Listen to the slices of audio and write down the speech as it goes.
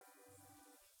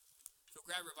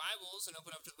Grab your Bibles and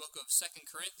open up to the book of 2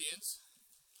 Corinthians.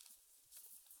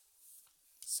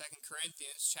 2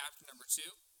 Corinthians chapter number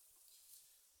 2.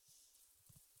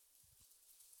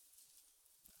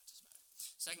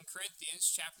 2 Corinthians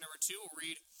chapter number 2. We'll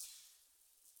read a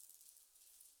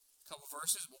couple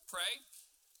verses. We'll pray.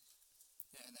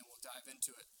 And then we'll dive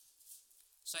into it.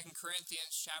 2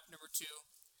 Corinthians chapter number 2.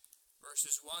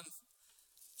 Verses 1.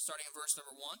 Starting in verse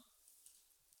number 1.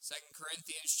 2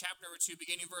 Corinthians chapter number 2,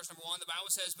 beginning verse number 1, the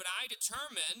Bible says, "But I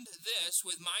determined this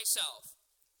with myself,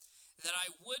 that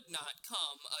I would not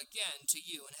come again to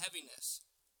you in heaviness.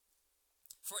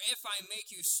 For if I make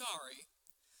you sorry,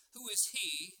 who is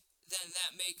he then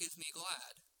that maketh me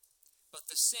glad? But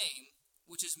the same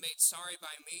which is made sorry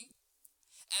by me.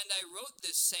 And I wrote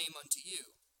this same unto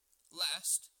you,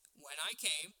 lest, when I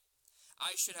came,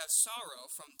 I should have sorrow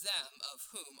from them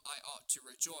of whom I ought to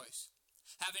rejoice,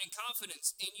 having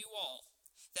confidence in you all,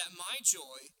 that my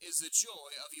joy is the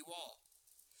joy of you all.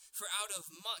 For out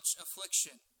of much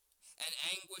affliction and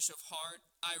anguish of heart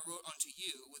I wrote unto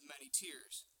you with many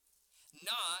tears,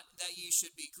 not that ye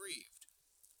should be grieved,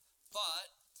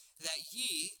 but that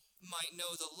ye might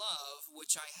know the love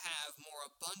which I have more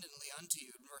abundantly unto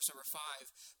you." Verse number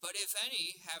 5, "But if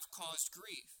any have caused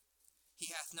grief, he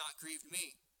hath not grieved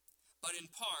me, but in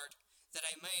part, that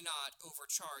I may not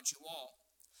overcharge you all.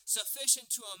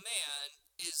 Sufficient to a man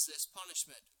is this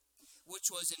punishment, which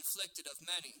was inflicted of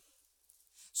many.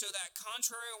 So that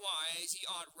contrariwise ye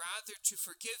ought rather to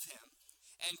forgive him,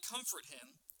 and comfort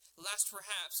him, lest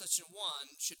perhaps such an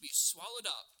one should be swallowed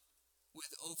up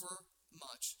with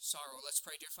overmuch sorrow." Let's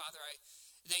pray. Dear Father, I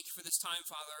thank you for this time,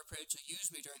 Father. I pray that you'll use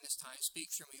me during this time.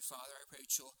 Speak through me, Father. I pray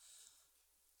that you'll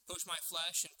push my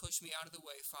flesh and push me out of the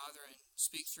way, Father, and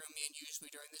speak through me and use me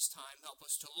during this time. Help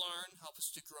us to learn, help us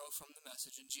to grow from the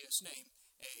message. In Jesus' name,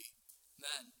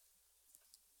 amen.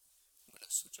 I'm going to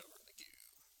switch over to you.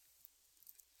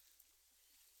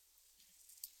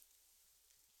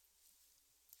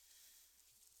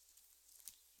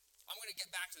 I'm going to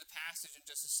get back to the passage in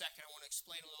just a second. I want to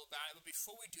explain a little about it. But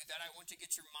before we do that, I want to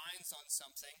get your minds on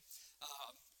something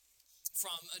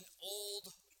from an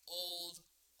old,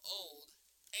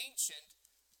 ancient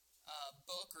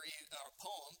book or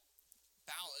poem,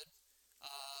 ballad,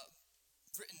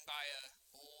 written by an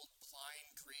old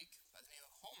blind Greek by the name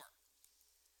of Homer.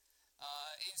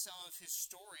 In some of his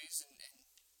stories and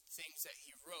things that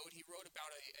he wrote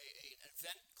about an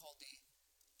event called the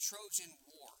Trojan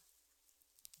War.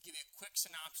 I'll give you a quick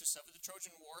synopsis of it. The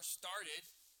Trojan War started,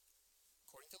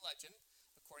 according to legend,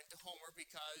 according to Homer,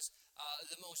 because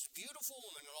the most beautiful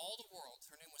woman in all the world,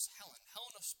 her name was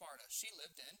Helen of Sparta. She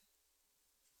lived in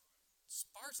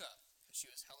Sparta, because she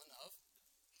was Helen of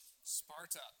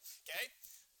Sparta. Okay?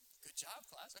 Good job,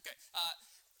 class. Okay.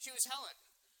 She was Helen.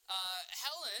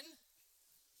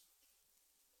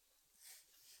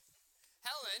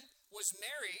 Helen was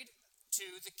married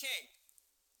to the king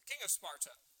of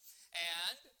Sparta.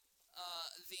 And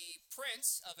the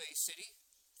prince of a city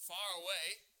far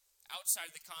away,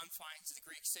 outside the confines of the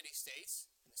Greek city-states,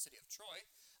 in the city of Troy,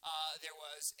 there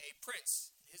was a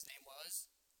prince. His name was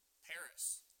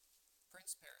Paris.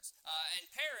 Prince Paris.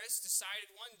 And Paris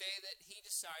decided one day that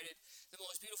the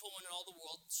most beautiful one in all the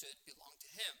world should belong to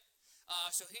him.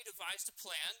 So he devised a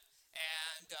plan,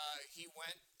 and he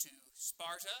went to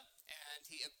Sparta, and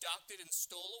he abducted and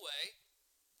stole away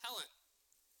Helen,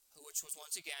 which was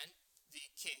once again the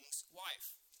king's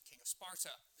wife, king of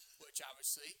Sparta, which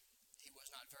obviously he was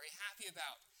not very happy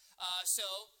about.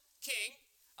 So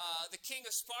the king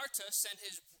of Sparta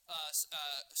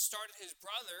started his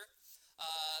brother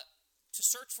to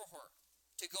search for her,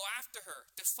 to go after her,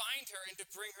 to find her, and to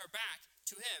bring her back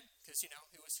to him, because,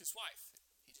 it was his wife.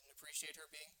 He didn't appreciate her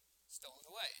being stolen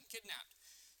away and kidnapped,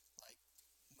 like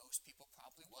most people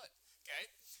probably would, okay?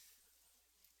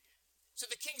 So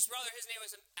the king's brother, his name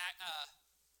was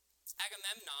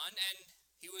Agamemnon, and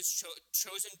he was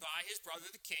chosen by his brother,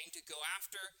 the king, to go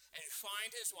after and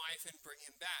find his wife and bring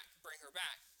her back.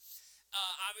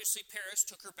 Obviously, Paris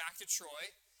took her back to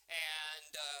Troy,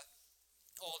 and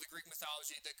all the Greek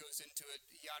mythology that goes into it,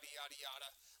 yada, yada,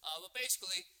 yada. But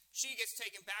basically, she gets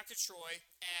taken back to Troy,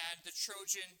 and the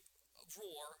Trojan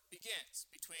War begins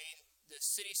between the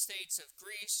city-states of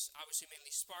Greece, obviously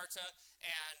mainly Sparta,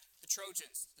 and the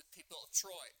Trojans, the people of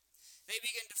Troy. They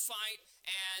begin to fight,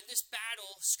 and this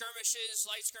battle,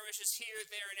 light skirmishes here,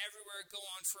 there, and everywhere, go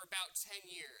on for about 10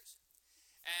 years.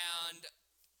 And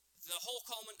the whole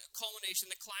culmination,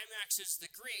 the climax is the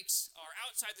Greeks are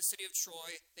outside the city of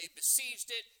Troy. They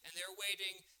besieged it, and they're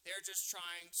waiting. They're just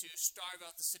trying to starve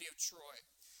out the city of Troy.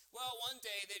 Well, one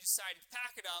day they decided to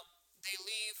pack it up, they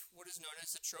leave what is known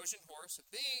as the Trojan horse, a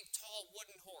big, tall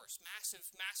wooden horse, massive,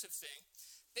 massive thing.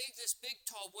 This big,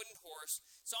 tall wooden horse,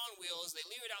 it's on wheels. They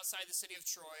leave it outside the city of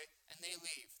Troy, and they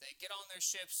leave. They get on their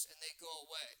ships, and they go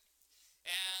away.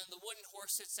 And the wooden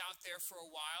horse sits out there for a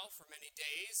while, for many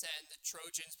days, and the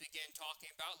Trojans begin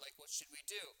talking about, like, what should we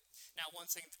do? Now, one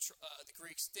thing the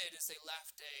Greeks did is they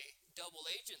left a double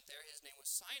agent there. His name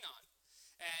was Sinon.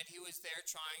 And he was there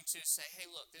trying to say, hey,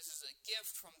 look, this is a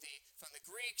gift from the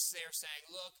Greeks. They're saying,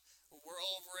 look, we're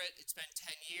over it. It's been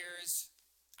 10 years.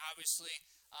 Obviously,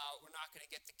 we're not going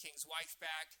to get the king's wife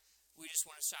back. We just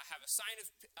want to have a sign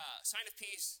of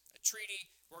peace, a treaty.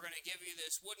 We're going to give you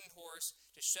this wooden horse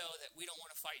to show that we don't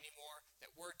want to fight anymore,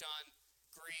 that we're done.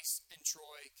 Greece and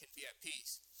Troy can be at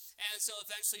peace. And so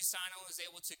eventually Sinon was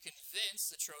able to convince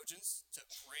the Trojans to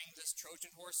bring this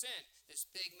Trojan horse in, this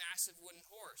big, massive wooden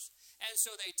horse. And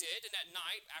so they did, and at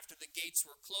night, after the gates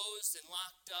were closed and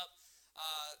locked up,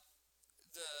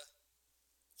 the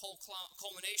whole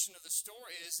culmination of the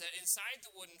story is that inside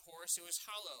the wooden horse, it was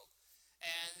hollow.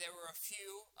 And there were a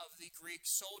few of the Greek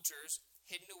soldiers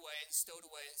hidden away and stowed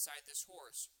away inside this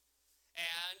horse.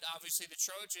 And obviously the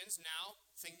Trojans now,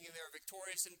 thinking they were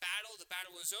victorious in battle, the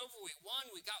battle was over, we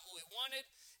won, we got what we wanted,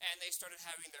 and they started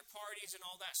having their parties and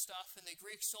all that stuff, and the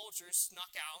Greek soldiers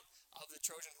snuck out of the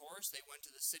Trojan horse. They went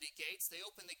to the city gates, they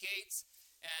opened the gates,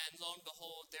 and lo and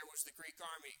behold, there was the Greek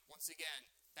army, once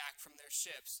again, back from their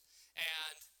ships,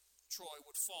 and Troy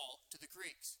would fall to the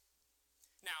Greeks.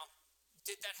 Now,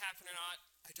 did that happen or not?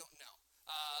 I don't know.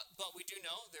 But we do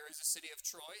know there is a city of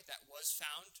Troy that was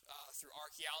found through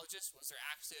archaeologists. Was there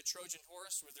actually a Trojan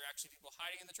horse? Were there actually people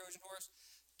hiding in the Trojan horse?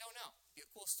 Don't know. Be a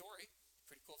cool story.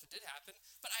 Pretty cool if it did happen.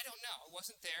 But I don't know. I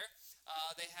wasn't there.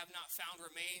 They have not found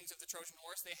remains of the Trojan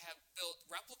horse. They have built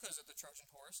replicas of the Trojan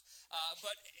horse.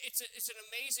 But it's an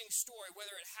amazing story.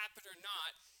 Whether it happened or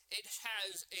not, it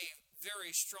has a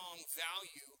very strong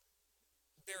value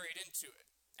buried into it,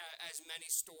 as many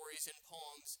stories and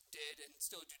poems did and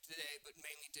still do today, but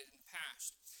mainly did in the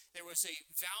past. There was a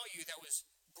value that was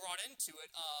brought into it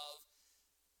of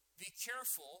be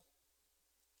careful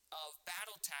of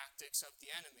battle tactics of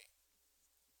the enemy.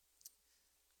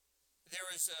 There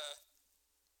was a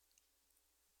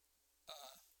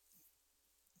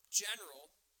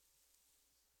general,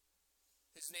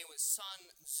 his name was Sun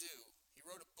Tzu. He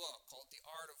wrote a book called The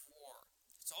Art of War.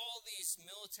 It's all these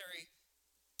military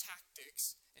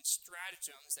tactics and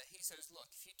stratagems that he says,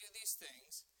 look, if you do these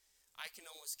things, I can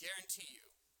almost guarantee you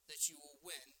that you will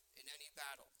win in any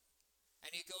battle.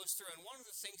 And he goes through, and one of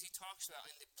the things he talks about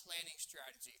in the planning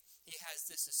strategy, he has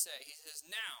this to say. He says,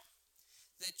 now,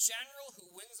 the general who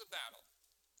wins a battle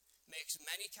makes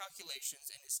many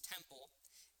calculations in his temple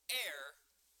ere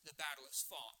the battle is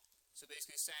fought. So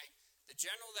basically saying, the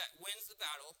general that wins the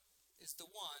battle is the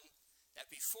one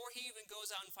that before he even goes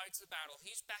out and fights the battle,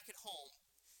 he's back at home,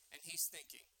 and he's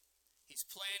thinking, he's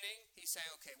planning, he's saying,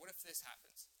 okay, what if this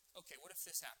happens? Okay, what if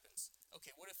this happens?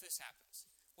 Okay, what if this happens?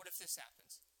 What if this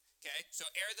happens? Okay, so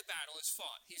ere the battle is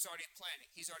fought, he's already planning,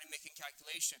 he's already making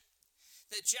calculation.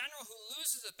 The general who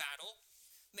loses a battle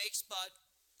makes but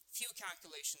few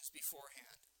calculations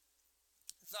beforehand.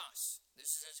 Thus,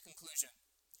 this is his conclusion,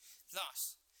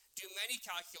 thus, do many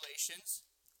calculations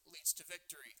leads to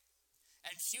victory,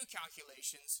 and few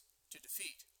calculations to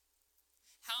defeat.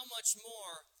 How much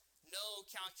more no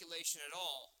calculation at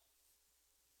all?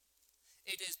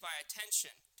 It is by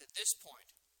attention to this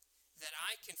point that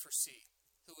I can foresee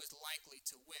who is likely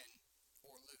to win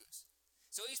or lose.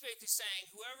 So he's basically saying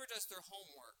whoever does their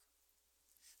homework,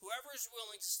 whoever is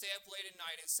willing to stay up late at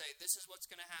night and say, this is what's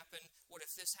going to happen, what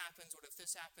if this happens, what if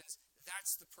this happens,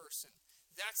 that's the person,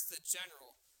 that's the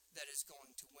general that is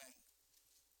going to win.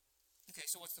 Okay,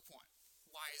 so what's the point?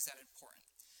 Why is that important?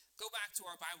 Go back to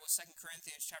our Bible, 2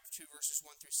 Corinthians chapter 2, verses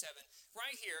 1 through 7.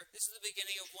 Right here, this is the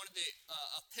beginning of one of the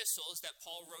epistles that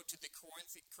Paul wrote to the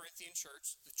Corinthian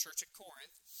church, the church at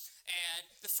Corinth. And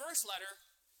the first letter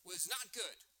was not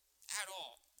good at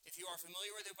all. If you are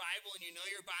familiar with the Bible and you know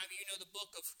your Bible, you know the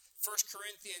book of 1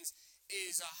 Corinthians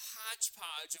is a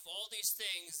hodgepodge of all these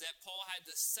things that Paul had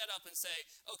to set up and say,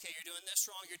 okay, you're doing this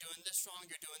wrong, you're doing this wrong,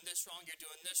 you're doing this wrong, you're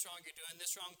doing this wrong, you're doing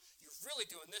this wrong, you're really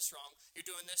doing this wrong, you're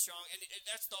doing this wrong, and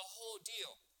that's the whole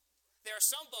deal. There are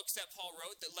some books that Paul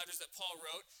wrote, the letters that Paul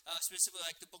wrote, specifically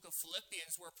like the book of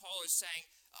Philippians, where Paul is saying,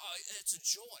 it's a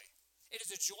joy. It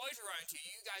is a joy to write to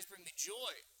you. You guys bring me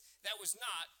joy. That was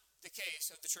not the case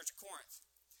of the church of Corinth.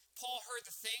 Paul heard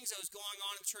the things that was going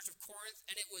on in the church of Corinth,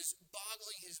 and it was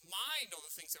boggling his mind, all the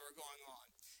things that were going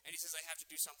on. And he says, I have to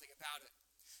do something about it.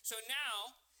 So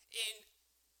now,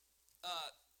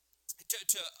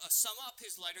 to sum up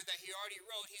his letter that he already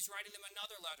wrote, he's writing them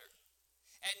another letter.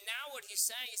 And now what he's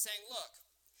saying, look,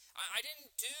 I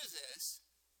didn't do this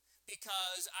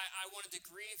because I wanted to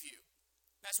grieve you.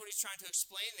 That's what he's trying to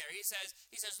explain there. He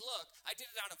says, look, I did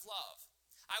it out of love.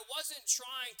 I wasn't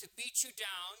trying to beat you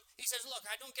down. He says, look,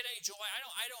 I don't get any joy.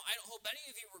 I don't hope any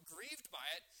of you were grieved by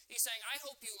it. He's saying, I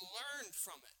hope you learned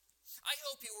from it. I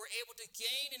hope you were able to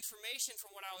gain information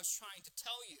from what I was trying to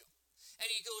tell you.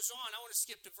 And he goes on. I want to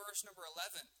skip to verse number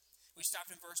 11. We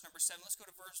stopped in verse number 7. Let's go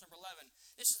to verse number 11.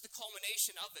 This is the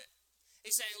culmination of it.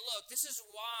 He's saying, look, this is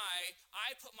why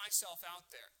I put myself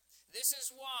out there. This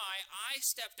is why I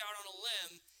stepped out on a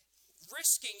limb,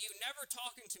 risking you never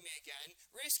talking to me again,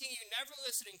 risking you never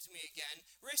listening to me again,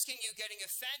 risking you getting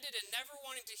offended and never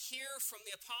wanting to hear from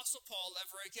the Apostle Paul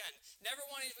ever again, never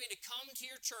wanting me to come to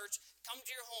your church, come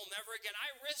to your home ever again.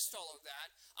 I risked all of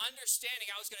that, understanding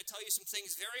I was going to tell you some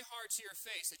things very hard to your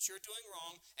face, that you're doing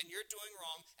wrong, and you're doing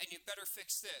wrong, and you better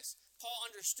fix this. Paul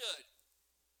understood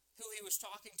who he was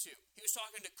talking to. He was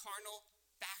talking to carnal,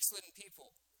 backslidden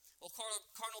people. Well,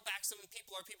 carnal backslidden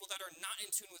people are people that are not in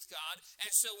tune with God.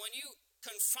 And so when you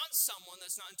confront someone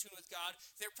that's not in tune with God,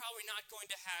 they're probably not going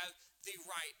to have the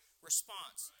right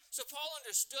response. So Paul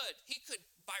understood he could,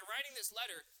 by writing this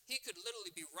letter, he could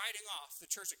literally be writing off the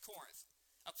church at Corinth,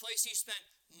 a place he spent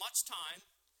much time,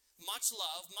 much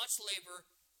love, much labor,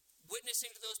 witnessing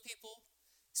to those people,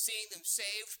 seeing them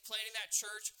saved, planting that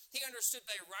church. He understood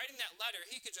by writing that letter,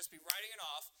 he could just be writing it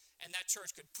off, and that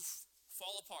church could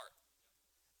fall apart.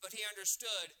 But he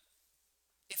understood,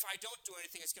 if I don't do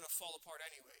anything, it's going to fall apart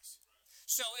anyways.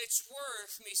 So it's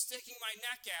worth me sticking my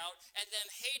neck out and them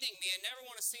hating me and never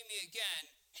want to see me again.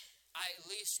 I at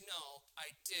least know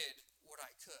I did what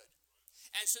I could.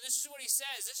 And so this is what he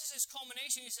says. This is his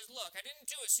culmination. He says, look, I didn't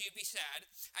do it so you'd be sad.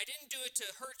 I didn't do it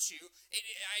to hurt you.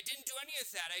 I didn't do any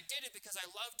of that. I did it because I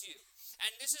loved you.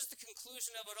 And this is the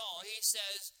conclusion of it all. He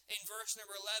says in verse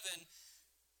number 11,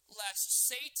 lest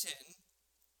Satan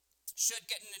should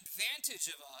get an advantage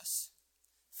of us,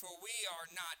 for we are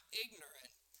not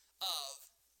ignorant of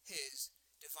his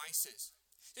devices.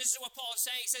 This is what Paul is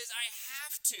saying. He says, I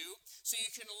have to, so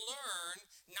you can learn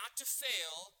not to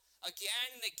fail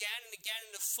again and again and again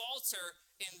and to falter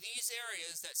in these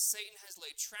areas that Satan has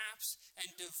laid traps and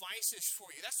devices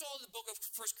for you. That's all the book of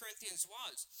 1 Corinthians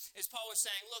was. Is Paul was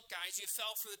saying, look guys, you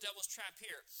fell for the devil's trap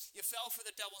here. You fell for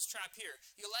the devil's trap here.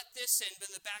 You let this in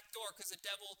the back door because the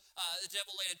devil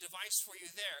laid a device for you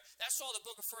there. That's all the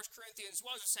book of 1 Corinthians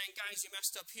was saying, guys, you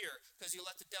messed up here because you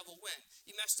let the devil win.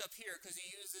 You messed up here because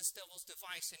you used this devil's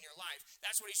device in your life.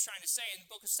 That's what he's trying to say. In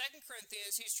the book of 2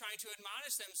 Corinthians, he's trying to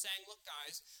admonish them saying, look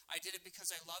guys, I did it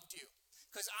because I loved you.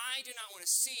 Because I do not want to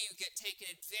see you get taken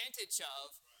advantage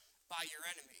of by your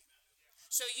enemy.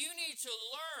 So you need to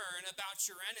learn about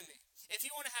your enemy. If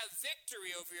you want to have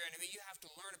victory over your enemy, you have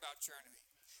to learn about your enemy.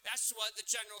 That's what the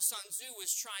General Sun Tzu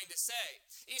was trying to say.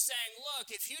 He's saying,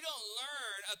 look, if you don't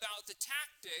learn about the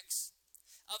tactics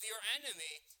of your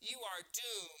enemy, you are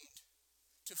doomed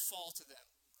to fall to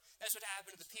them. That's what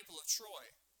happened to the people of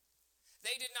Troy.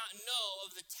 They did not know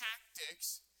of the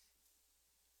tactics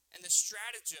and the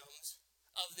stratagems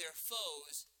of their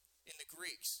foes in the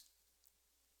Greeks,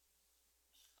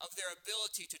 of their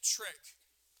ability to trick.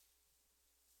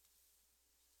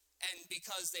 And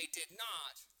because they did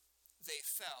not, they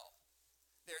fell.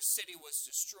 Their city was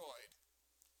destroyed.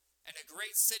 And a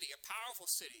great city, a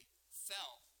powerful city,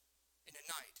 fell in a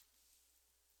night.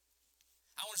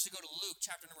 I want us to go to Luke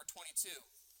chapter number 22.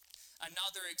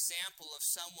 Another example of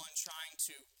someone trying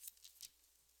to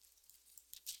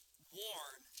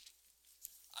warn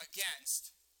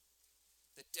against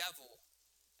the devil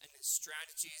and his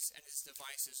strategies and his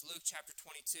devices. Luke chapter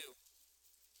 22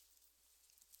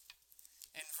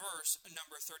 and verse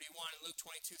number 31. Luke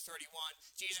 22:31.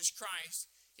 Jesus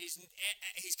Christ, he's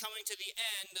coming to the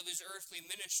end of his earthly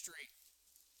ministry.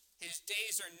 His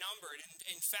days are numbered. And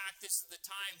in fact, this is the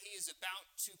time he is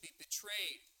about to be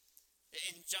betrayed.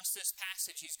 In just this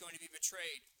passage, he's going to be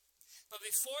betrayed. But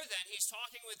before then, he's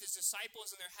talking with his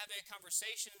disciples and they're having a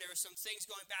conversation. There are some things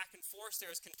going back and forth.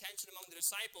 There was contention among the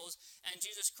disciples. And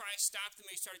Jesus Christ stopped them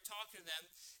and he started talking to them.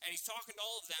 And he's talking to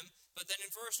all of them. But then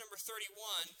in verse number 31,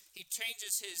 he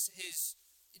changes his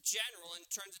general and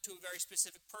turns it to a very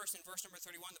specific person. Verse number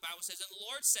 31, the Bible says, and the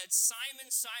Lord said, Simon,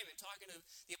 Simon, talking to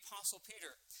the Apostle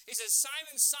Peter. He says,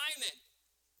 Simon, Simon,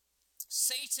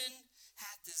 Satan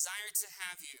hath desired to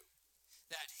have you,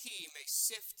 that he may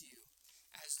sift you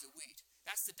as the wheat.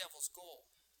 That's the devil's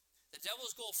goal. The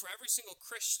devil's goal for every single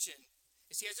Christian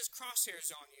is he has his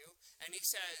crosshairs on you and he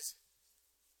says,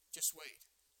 just wait.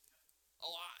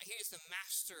 Oh, he is the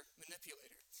master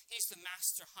manipulator. He's the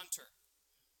master hunter.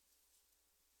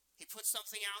 He puts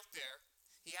something out there.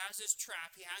 He has his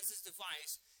trap, he has his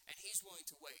device, and he's willing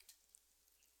to wait.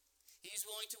 He's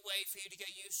willing to wait for you to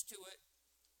get used to it,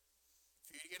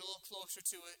 for you to get a little closer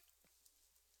to it,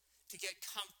 to get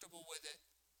comfortable with it,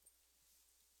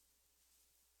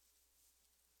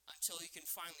 until he can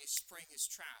finally spring his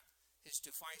trap, his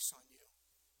device on you.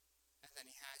 And then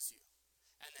he has you.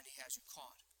 And then he has you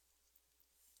caught.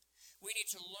 We need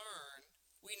to learn,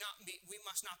 we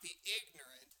must not be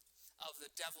ignorant of the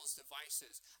devil's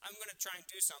devices. I'm going to try and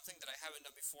do something that I haven't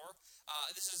done before.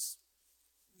 This is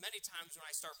many times when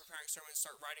I start preparing sermons,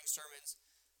 start writing sermons,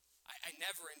 I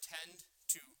never intend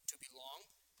to be long,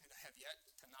 and I have yet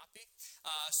to not be.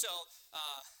 I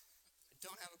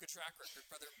don't have a good track record.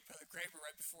 Brother Graber,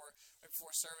 right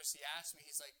before service, he asked me,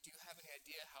 he's like, do you have any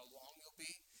idea how long you'll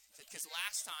be? Because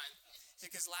last time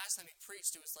he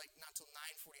preached, it was like not till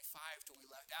 9:45 till we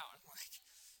left out. I'm like,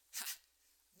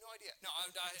 no idea. No,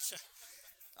 I said,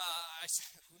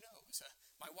 who knows?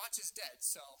 My watch is dead,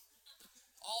 so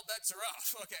all bets are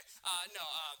off. Okay,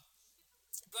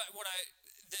 but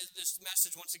this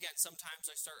message, once again, sometimes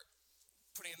I start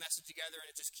putting a message together and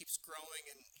it just keeps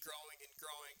growing and growing and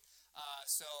growing.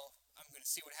 So I'm going to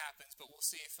see what happens, but we'll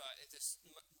see if this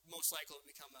most likely will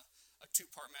become a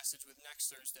two-part message with next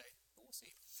Thursday. But we'll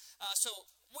see. So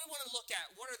we want to look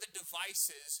at what are the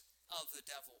devices of the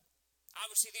devil.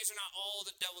 Obviously, these are not all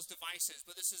the devil's devices,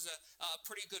 but this is a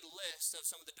pretty good list of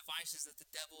some of the devices that the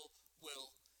devil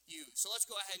will use. So let's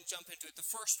go ahead and jump into it. The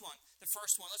first one,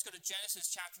 let's go to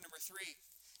Genesis chapter number 3.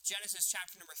 Genesis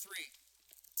chapter number 3.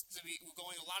 So we're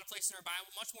going a lot of places in our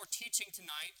Bible, much more teaching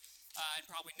tonight, and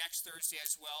probably next Thursday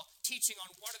as well, teaching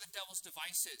on what are the devil's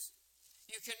devices.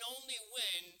 You can only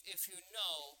win if you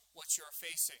know what you're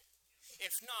facing.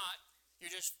 If not,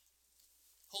 you're just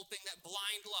hoping that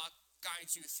blind luck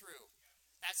guides you through.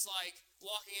 That's like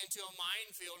walking into a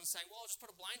minefield and saying, well, I'll just put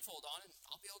a blindfold on and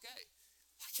I'll be okay.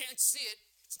 I can't see it.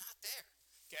 It's not there.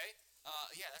 Okay?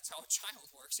 That's how a child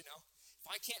works, you know. If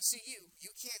I can't see you,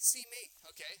 you can't see me.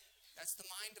 Okay? That's the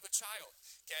mind of a child.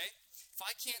 Okay? If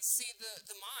I can't see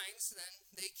the minds, then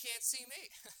they can't see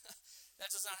me.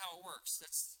 That's just not how it works.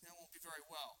 That won't be very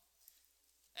well.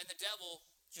 And the devil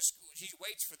he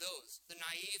waits for those, the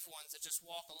naive ones that just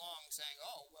walk along saying,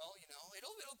 oh, well, you know,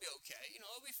 it'll be okay. You know,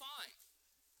 it'll be fine.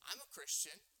 I'm a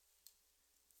Christian.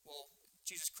 Well,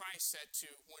 Jesus Christ said to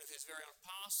one of his very own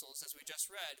apostles, as we just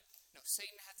read,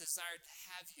 Satan hath desired to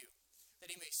have you,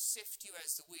 that he may sift you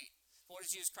as the wheat. But what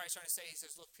is Jesus Christ trying to say? He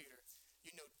says, look, Peter,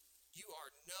 you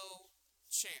are no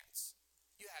chance.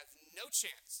 You have no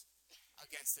chance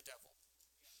against the devil.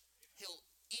 He'll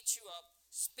eat you up,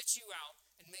 spit you out,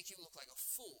 and make you look like a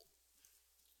fool.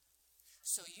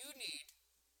 So you need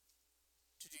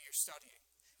to do your studying.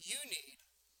 You need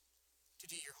to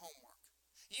do your homework.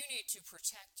 You need to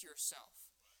protect yourself.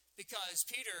 Because,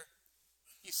 Peter,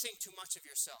 you think too much of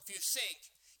yourself. You think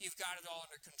you've got it all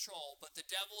under control. But the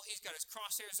devil, he's got his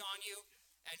crosshairs on you,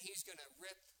 and he's going to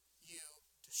rip you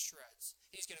to shreds.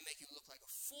 He's going to make you look like a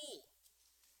fool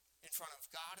in front of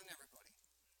God and everybody.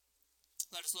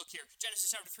 Let us look here.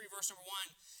 Genesis chapter 3, verse number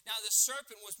 1. Now the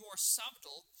serpent was more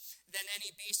subtle than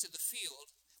any beast of the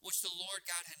field, which the Lord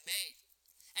God had made.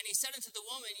 And he said unto the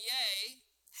woman, Yea,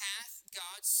 hath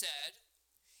God said,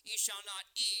 Ye shall not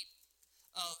eat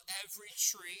of every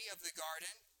tree of the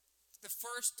garden? The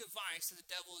first device that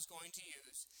the devil is going to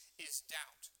use is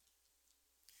doubt.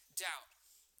 Doubt.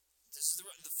 This is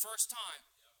the first time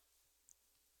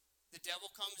the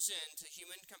devil comes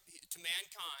to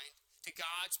mankind, to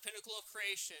God's pinnacle of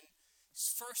creation.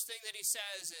 His first thing that he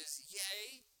says is,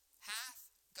 Yea, hath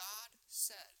God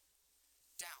said.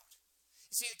 Doubt.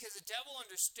 You see, because the devil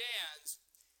understands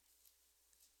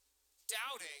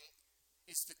doubting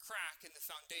is the crack in the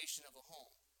foundation of a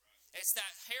home. It's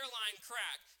that hairline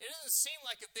crack. It doesn't seem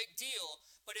like a big deal,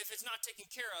 but if it's not taken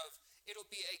care of, it'll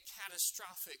be a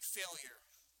catastrophic failure.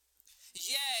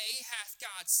 Yea, hath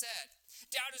God said.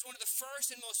 Doubt is one of the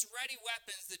first and most ready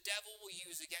weapons the devil will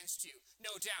use against you.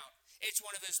 No doubt. It's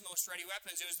one of his most ready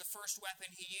weapons. It was the first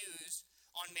weapon he used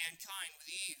on mankind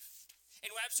with Eve.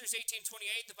 In Webster's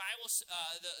 1828, the Bible,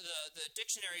 the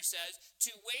dictionary says,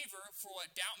 to waver, for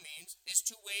what doubt means, is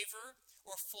to waver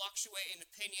or fluctuate in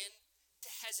opinion,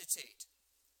 to hesitate,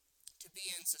 to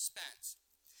be in suspense,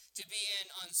 to be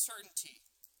in uncertainty,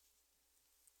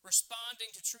 responding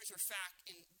to truth or fact,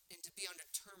 and to be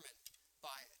undetermined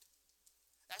by it.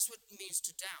 That's what it means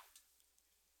to doubt.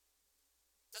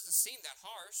 It doesn't seem that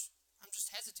harsh. I'm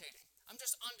just hesitating. I'm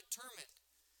just undetermined.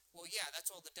 Well, yeah, that's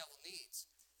all the devil needs.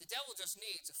 The devil just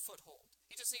needs a foothold.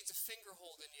 He just needs a finger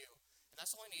hold in you. And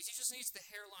that's all he needs. He just needs the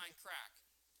hairline crack.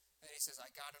 And then he says,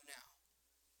 I got him now.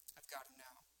 I've got him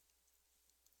now.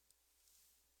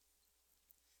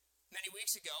 Many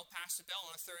weeks ago, Pastor Bell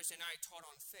on a Thursday night taught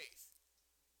on faith.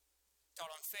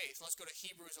 Let's go to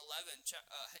Hebrews 11,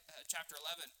 chapter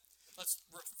 11. Let's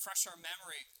refresh our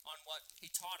memory on what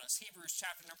he taught us. Hebrews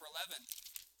chapter number 11.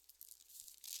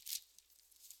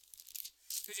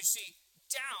 Because you see,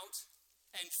 doubt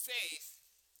and faith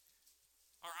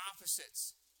are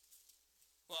opposites.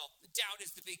 Well, doubt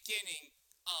is the beginning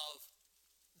of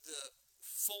the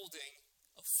folding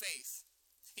of faith.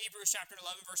 Hebrews chapter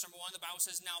 11, verse number 1, the Bible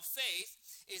says, "Now faith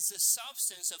is the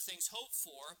substance of things hoped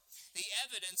for, the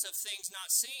evidence of things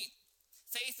not seen."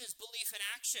 Faith is belief in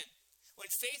action. When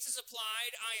faith is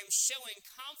applied, I am showing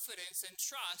confidence and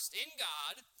trust in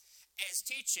God, His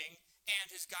teaching, and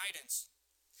His guidance.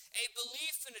 A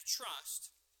belief and a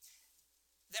trust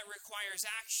that requires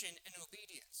action and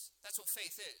obedience. That's what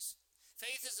faith is.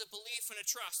 Faith is a belief and a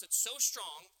trust that's so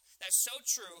strong, that's so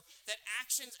true, that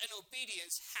actions and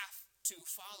obedience have to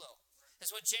follow.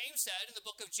 That's what James said in the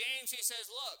book of James. He says,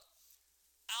 look,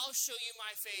 I'll show you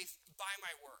my faith by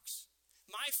my works.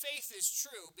 My faith is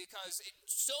true because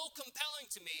it's so compelling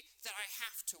to me that I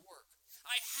have to work.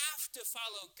 I have to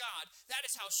follow God. That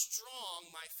is how strong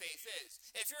my faith is.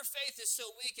 If your faith is so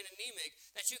weak and anemic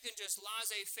that you can just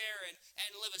laissez-faire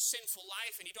and live a sinful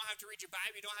life and you don't have to read your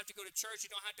Bible, you don't have to go to church, you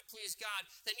don't have to please God,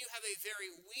 then you have a very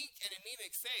weak and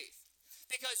anemic faith.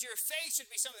 Because your faith should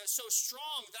be something that's so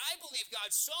strong that I believe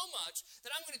God so much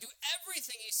that I'm going to do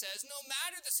everything He says, no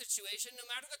matter the situation, no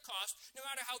matter the cost, no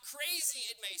matter how crazy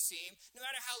it may seem, no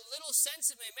matter how little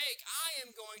sense it may make, I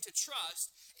am going to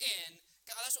trust in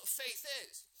God. That's what faith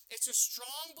is. It's a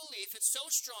strong belief. It's so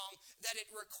strong that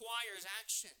it requires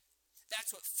action.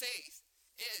 That's what faith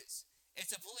is.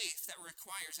 It's a belief that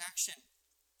requires action.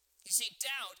 You see,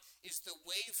 doubt is the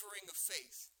wavering of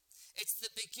faith. It's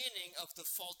the beginning of the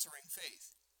faltering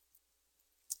faith.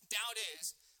 Doubt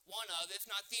is one of, if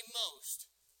not the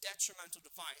most, detrimental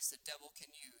device the devil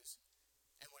can use.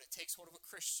 And when it takes hold of a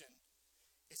Christian,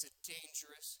 it's a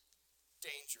dangerous,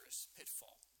 dangerous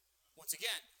pitfall. Once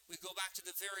again, we go back to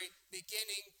the very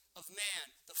beginning of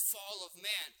man, the fall of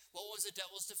man. What was the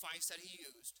devil's device that he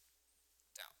used?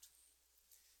 Doubt.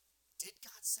 Did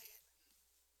God say it?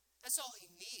 That's all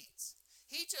he needs.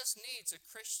 He just needs a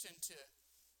Christian to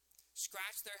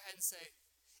scratch their head and say,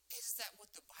 is that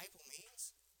what the Bible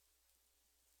means?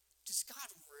 Does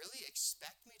God really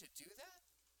expect me to do that?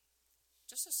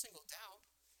 Just a single doubt.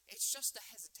 It's just a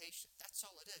hesitation. That's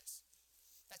all it is.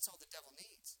 That's all the devil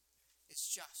needs.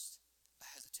 It's just a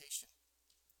hesitation.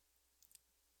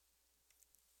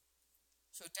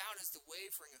 So doubt is the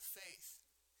wavering of faith.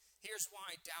 Here's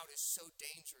why doubt is so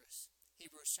dangerous.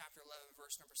 Hebrews chapter 11,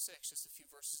 verse number 6, just a few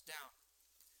verses down.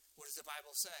 What does the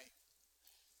Bible say?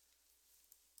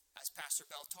 As Pastor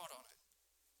Bell taught on it.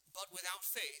 But without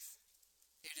faith,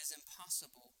 it is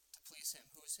impossible to please Him.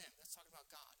 Who is Him? Let's talk about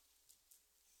God.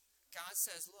 God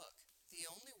says, look, the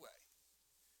only way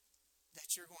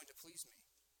that you're going to please me,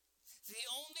 the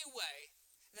only way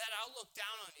that I'll look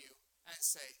down on you and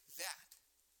say, that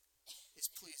is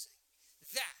pleasing,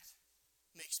 that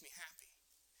makes me happy,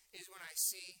 is when I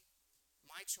see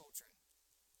my children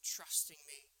trusting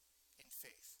me in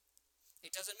faith.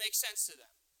 It doesn't make sense to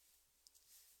them.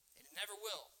 It never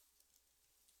will.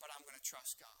 But I'm going to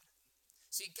trust God.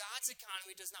 See, God's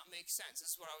economy does not make sense.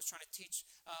 This is what I was trying to teach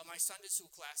my Sunday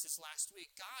school classes last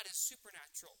week. God is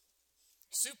supernatural.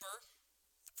 Super,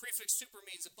 the prefix super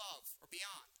means above or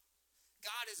beyond.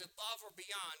 God is above or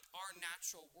beyond our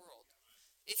natural world.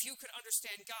 If you could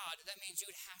understand God, that means you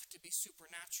would have to be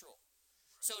supernatural.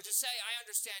 So to say, I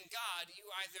understand God, you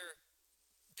either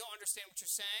don't understand what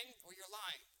you're saying or you're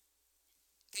lying.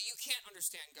 Okay, you can't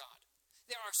understand God.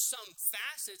 There are some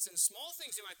facets and small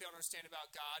things you might be able to understand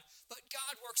about God, but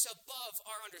God works above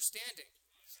our understanding.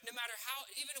 No matter how,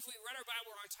 even if we read our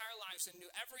Bible our entire lives and knew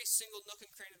every single nook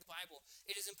and cranny of the Bible,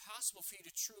 it is impossible for you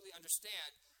to truly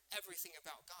understand everything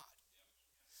about God.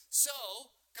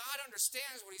 So, God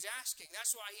understands what He's asking.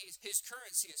 That's why His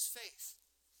currency is faith.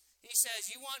 He says,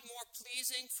 you want more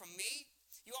pleasing from me?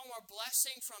 You want more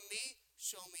blessing from me?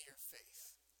 Show me your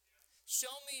faith.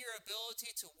 Show me your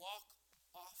ability to walk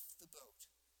off the boat.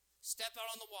 Step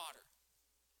out on the water.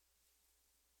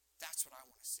 That's what I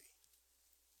want to see.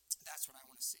 That's what I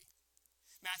want to see.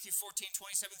 Matthew 14,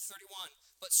 27-31.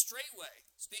 But straightway,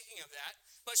 speaking of that,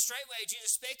 but straightway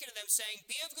Jesus spake unto them, saying,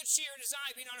 Be of good cheer, it is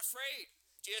I, be not afraid.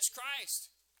 Jesus Christ.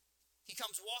 He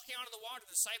comes walking out of the water.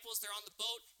 The disciples, they're on the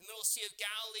boat, in the middle of the Sea of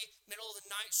Galilee, middle of the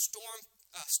night,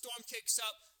 storm kicks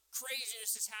up,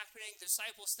 craziness is happening. The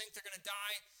disciples think they're going to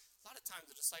die. A lot of times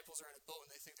the disciples are in a boat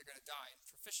and they think they're going to die. And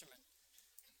for fishermen,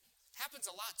 it happens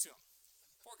a lot to them.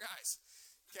 Poor guys.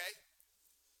 Okay?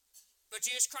 But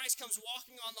Jesus Christ comes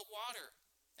walking on the water.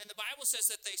 And the Bible says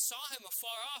that they saw him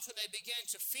afar off and they began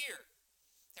to fear.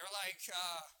 They were like,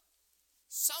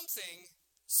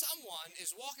 someone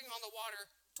is walking on the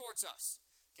water towards us.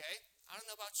 Okay? I don't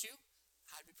know about you.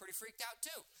 I'd be pretty freaked out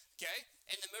too. Okay?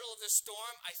 In the middle of this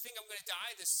storm, I think I'm going to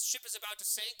die. This ship is about to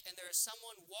sink, and there is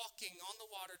someone walking on the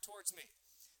water towards me.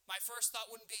 My first thought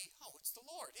wouldn't be, oh, it's the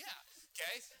Lord. Yeah.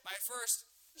 Okay? My first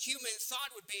human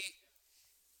thought would be,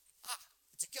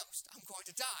 it's a ghost. I'm going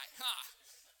to die.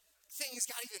 Things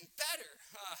got even better.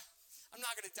 I'm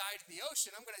not going to die to the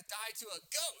ocean. I'm going to die to a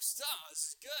ghost.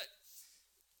 This is good.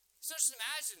 So just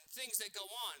imagine things that go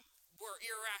on. We're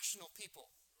irrational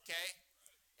people. Okay?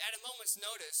 At a moment's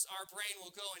notice, our brain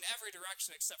will go in every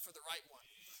direction except for the right one.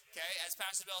 Okay? As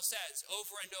Pastor Bell says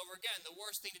over and over again, the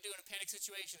worst thing to do in a panic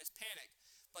situation is panic.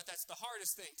 But that's the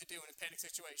hardest thing to do in a panic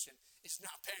situation, is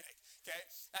not panic. Okay?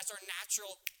 That's our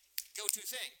natural go-to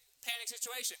thing. Panic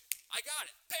situation. I got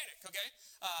it. Panic. Okay?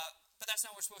 But that's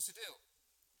not what we're supposed to do.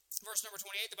 Verse number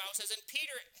 28, the Bible says, and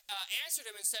Peter answered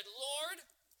him and said, Lord,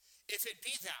 if it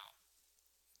be thou,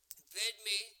 bid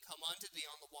me come unto thee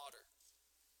on the water.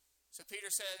 So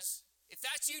Peter says, if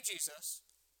that's you, Jesus,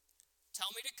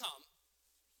 tell me to come,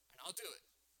 and I'll do it.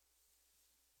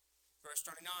 Verse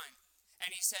 29,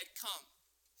 and he said, come.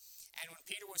 And when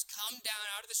Peter was come down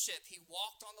out of the ship, he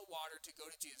walked on the water to go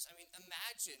to Jesus. I mean,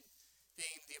 imagine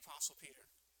being the Apostle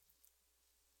Peter.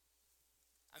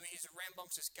 I mean, he's a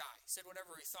rambunctious guy. He said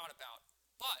whatever he thought about.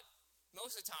 But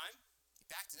most of the time, he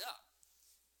backed it up.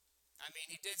 I mean,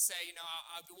 he did say,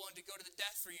 I'd be willing to go to the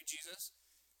death for you, Jesus.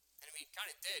 And I mean, he kind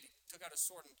of did. He took out a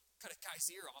sword and cut a guy's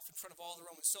ear off in front of all the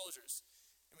Roman soldiers.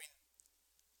 I mean,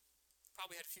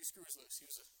 probably had a few screws loose. He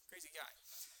was a crazy guy.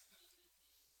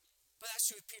 But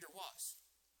that's who Peter was.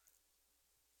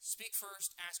 Speak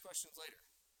first, ask questions later.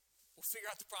 We'll figure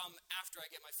out the problem after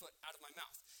I get my foot out of my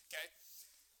mouth. Okay?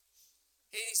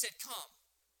 And he said, come.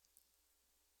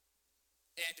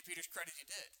 And to Peter's credit, he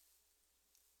did.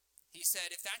 He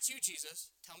said, if that's you,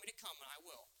 Jesus, tell me to come and I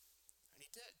will. And he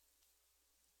did.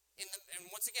 And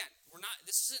once again,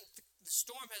 the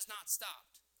storm has not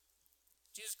stopped.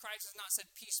 Jesus Christ has not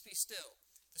said, peace, be still.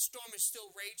 The storm is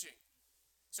still raging.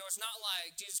 So it's not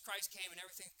like Jesus Christ came and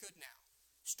everything's good now.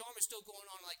 The storm is still going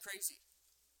on like crazy.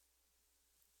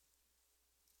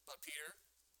 But Peter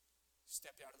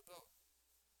stepped out of the boat.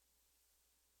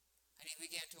 And he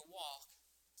began to walk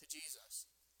to Jesus.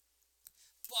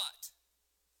 But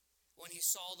when he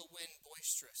saw the wind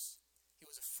boisterous, he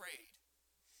was afraid.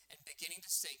 And beginning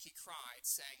to sink, he cried,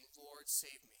 saying, Lord,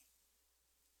 save me.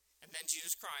 And then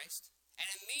Jesus Christ, and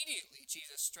immediately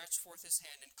Jesus stretched forth his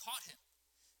hand and caught him,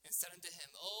 and said unto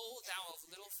him, O thou of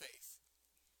little faith,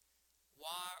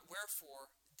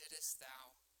 wherefore didst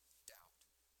thou doubt?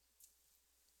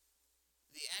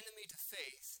 The enemy to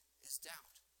faith is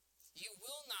doubt. You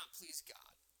will not please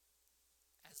God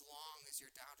as long as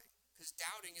you're doubting, because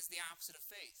doubting is the opposite of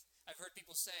faith. I've heard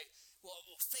people say, well,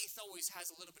 faith always has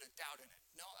a little bit of doubt in it.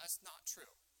 No, that's not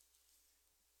true.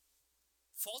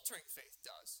 Faltering faith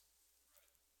does.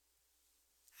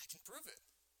 I can prove it.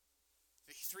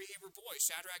 The three Hebrew boys,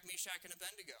 Shadrach, Meshach, and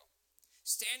Abednego,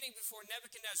 standing before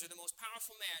Nebuchadnezzar, the most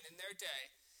powerful man in their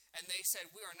day, and they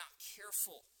said, we are not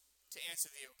careful to answer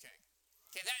thee, O king.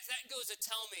 Okay, that goes to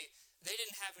tell me they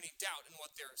didn't have any doubt in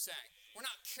what they were saying. We're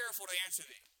not careful to answer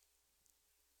thee.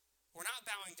 We're not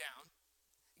bowing down.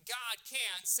 God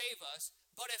can save us,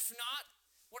 but if not,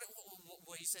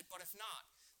 what he said, but if not.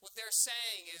 What they're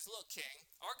saying is, look, king,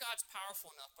 our God's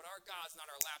powerful enough, but our God's not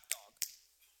our lapdog.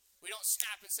 We don't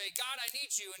snap and say, God, I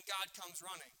need you, and God comes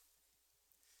running.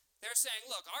 They're saying,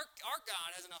 look, our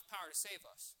God has enough power to save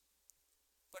us.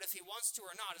 But if he wants to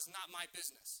or not is not my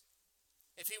business.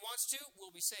 If he wants to,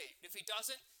 we'll be saved. If he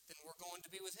doesn't, then we're going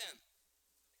to be with him.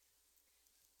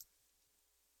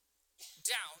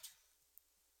 Doubt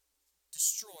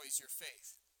destroys your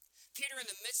faith. Peter, in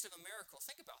the midst of a miracle,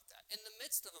 think about that. In the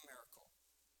midst of a miracle,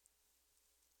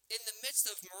 in the midst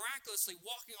of miraculously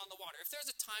walking on the water, if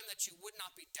there's a time that you would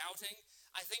not be doubting,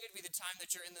 I think it'd be the time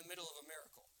that you're in the middle of a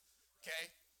miracle.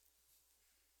 Okay?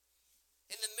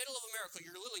 In the middle of a miracle,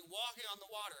 you're literally walking on the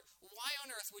water. Why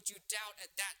on earth would you doubt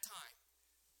at that time?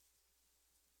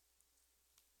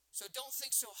 So don't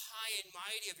think so high and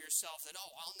mighty of yourself that,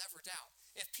 I'll never doubt.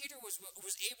 If Peter was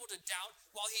able to doubt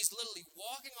while he's literally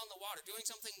walking on the water, doing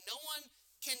something no one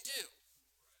can do,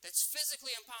 that's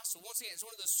physically impossible. Once again, it's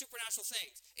one of those supernatural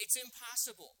things. It's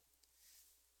impossible.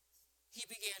 He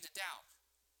began to doubt.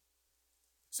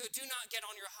 So do not get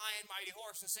on your high and mighty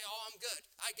horse and say, I'm good.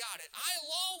 I got it.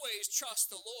 I'll always trust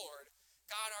the Lord.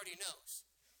 God already knows.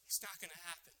 It's not going to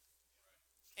happen.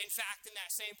 In fact, in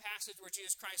that same passage where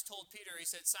Jesus Christ told Peter, he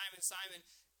said, Simon, Simon,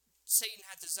 Satan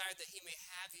hath desired that he may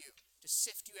have you, to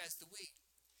sift you as the wheat.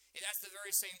 And that's the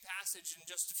very same passage in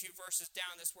just a few verses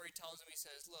down. That's where he tells him, he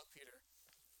says, look, Peter.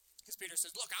 Because Peter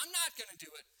says, look, I'm not going to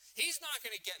do it. He's not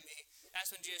going to get me.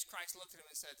 That's when Jesus Christ looked at him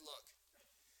and said, look,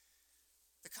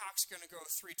 the cock's going to crow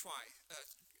 3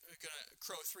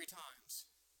 times.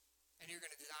 And you're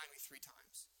going to deny me 3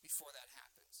 times before that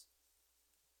happens.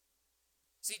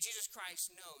 See, Jesus Christ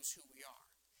knows who we are.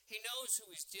 He knows who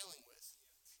he's dealing with.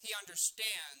 He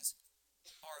understands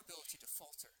our ability to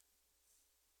falter.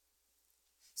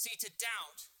 See, to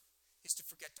doubt is to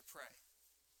forget to pray.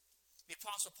 The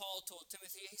Apostle Paul told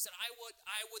Timothy, he said, I would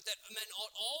that men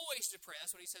ought always to pray.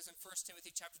 That's what he says in 1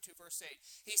 Timothy chapter 2, verse 8.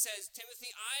 He says,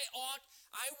 Timothy, I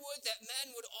would that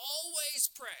men would always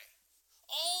pray.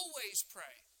 Always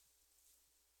pray.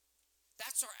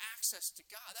 That's our access to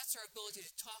God. That's our ability to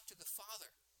talk to the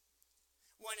Father.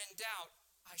 When in doubt,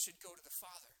 I should go to the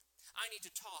Father. I need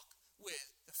to talk with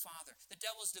the Father. The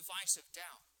devil's device of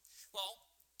doubt. Well,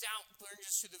 doubt brings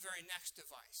us to the very next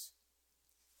device,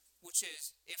 which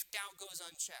is if doubt goes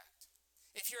unchecked.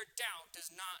 If your doubt does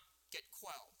not get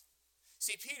quelled.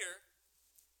 See, Peter,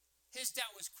 his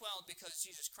doubt was quelled because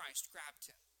Jesus Christ grabbed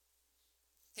him.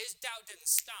 His doubt didn't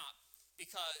stop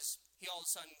because he all of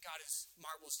a sudden got his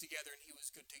marbles together and he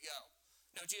was good to go.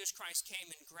 No, Jesus Christ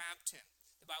came and grabbed him.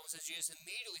 The Bible says Jesus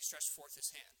immediately stretched forth his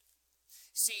hand.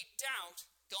 See, doubt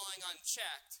going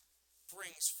unchecked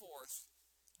brings forth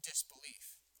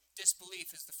disbelief.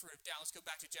 Disbelief is the fruit of doubt. Let's go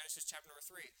back to Genesis chapter number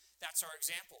 3. That's our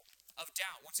example of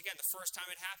doubt. Once again, the first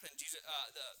time it happened,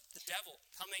 the devil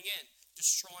coming in,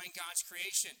 destroying God's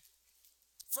creation.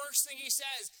 First thing he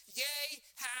says, yea,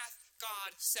 hath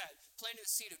God said, planting the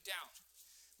seed of doubt.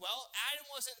 Well, Adam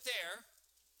wasn't there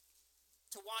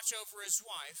to watch over his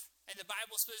wife, and the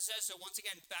Bible says so. Once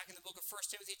again, back in the book of 1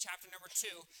 Timothy chapter number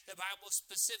 2, the Bible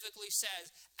specifically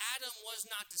says Adam was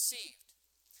not deceived.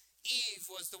 Eve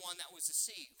was the one that was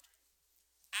deceived.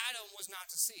 Adam was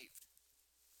not deceived.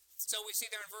 So we see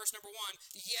there in verse number 1,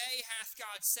 yea, hath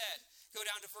God said. Go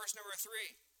down to verse number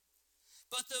 3.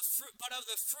 But of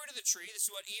the fruit of the tree, this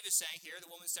is what Eve is saying here, the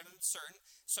woman said unto the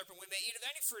serpent, we may eat of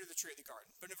any fruit of the tree of the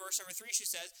garden. But in verse number 3 she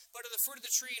says, but of the fruit of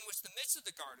the tree in which the midst of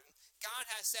the garden,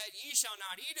 God hath said, ye shall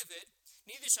not eat of it,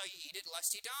 neither shall ye eat it,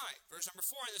 lest ye die. Verse number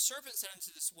 4, and the serpent said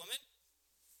unto this woman,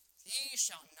 ye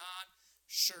shall not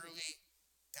surely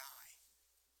die.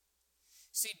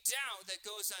 See, doubt that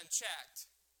goes unchecked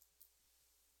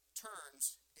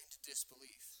turns into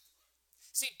disbelief.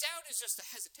 See, doubt is just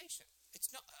a hesitation.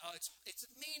 It's not. It's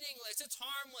meaningless. It's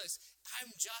harmless.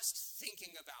 I'm just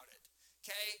thinking about it.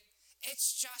 Okay?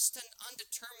 It's just an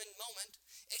undetermined moment.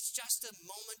 It's just a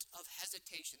moment of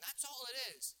hesitation. That's all it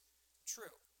is.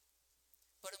 True.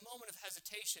 But a moment of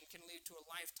hesitation can lead to a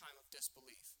lifetime of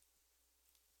disbelief.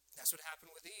 That's what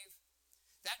happened with Eve.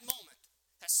 That moment,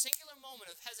 that singular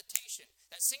moment of hesitation,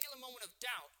 that singular moment of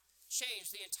doubt,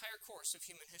 changed the entire course of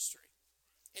human history.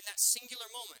 In that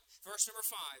singular moment, verse number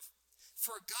 5,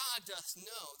 for God doth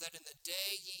know that in the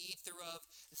day ye eat thereof,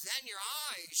 then your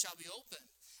eyes shall be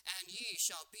opened, and ye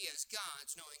shall be as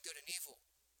gods, knowing good and evil.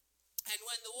 And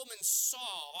when the woman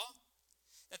saw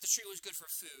that the tree was good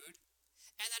for food,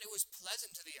 and that it was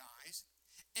pleasant to the eyes,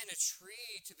 and a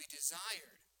tree to be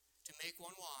desired to make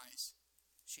one wise,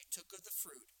 she took of the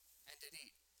fruit and did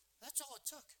eat. That's all it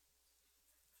took.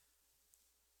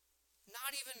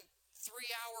 Not even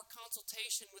 3-hour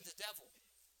consultation with the devil.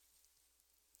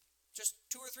 Just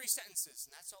 2 or 3 sentences,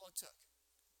 and that's all it took.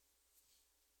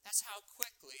 That's how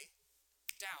quickly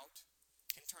doubt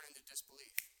can turn into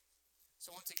disbelief.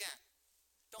 So once again,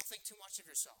 don't think too much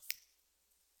of yourself.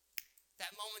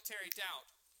 That momentary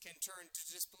doubt can turn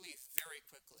to disbelief very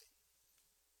quickly.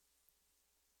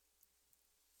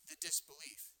 The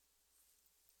disbelief.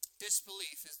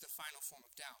 Disbelief is the final form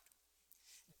of doubt.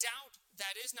 Doubt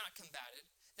that is not combated,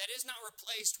 that is not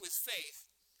replaced with faith,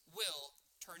 will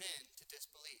turn into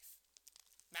disbelief.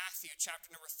 Matthew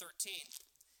chapter number 13.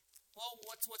 Well,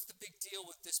 what's the big deal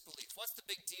with disbelief? What's the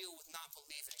big deal with not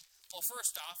believing? Well,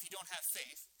 first off, you don't have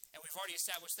faith. And we've already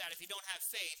established that if you don't have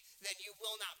faith, then you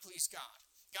will not please God.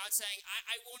 God's saying,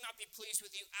 I will not be pleased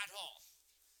with you at all.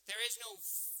 There is no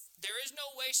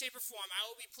way, shape, or form I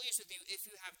will be pleased with you if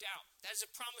you have doubt. That is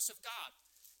a promise of God.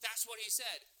 That's what he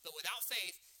said. But without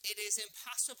faith, it is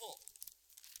impossible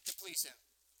to please him.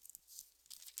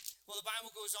 Well, the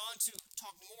Bible goes on to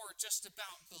talk more just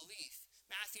about belief.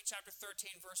 Matthew chapter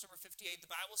 13, verse number 58,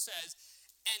 the Bible says,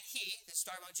 and he, this is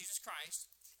talking about Jesus Christ,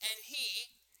 and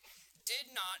he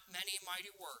did not many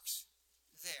mighty works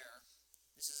there,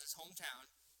 this is his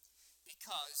hometown,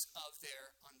 because of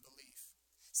their unbelief.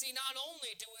 See, not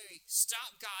only do we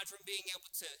stop God from being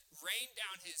able to rain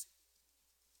down his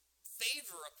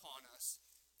favor upon us,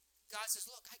 God says,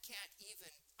 look,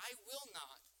 I will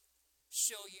not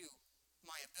show you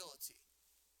my ability.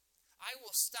 I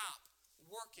will stop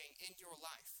working in your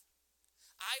life.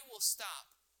 I will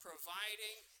stop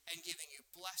providing and giving you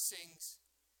blessings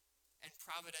and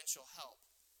providential help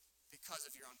because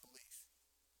of your unbelief.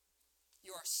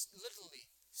 You are literally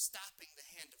stopping the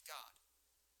hand of God.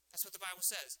 That's what the Bible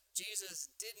says. Jesus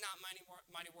did not mighty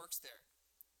works there.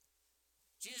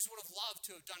 Jesus would have loved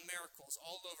to have done miracles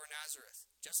all over Nazareth,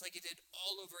 just like he did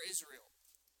all over Israel.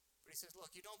 But he says,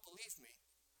 look, you don't believe me,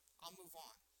 I'll move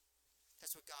on.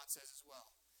 That's what God says as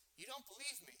well. You don't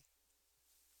believe me,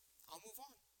 I'll move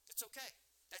on. It's okay.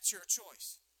 That's your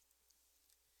choice.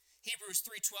 Hebrews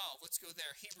 3:12. Let's go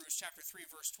there. Hebrews chapter 3,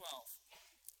 verse 12.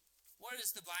 What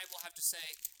does the Bible have to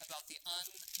say about the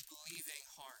unbelieving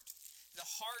heart? The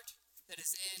heart that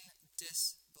is in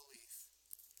disbelief.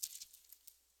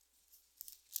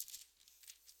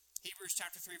 Hebrews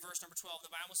chapter 3, verse number 12.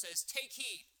 The Bible says, take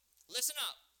heed. Listen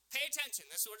up. Pay attention.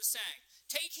 This is what it's saying.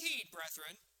 Take heed,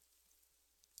 brethren,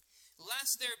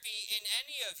 lest there be in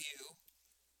any of you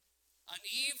an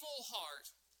evil heart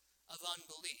of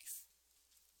unbelief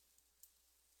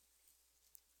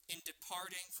in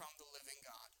departing from the living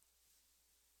God.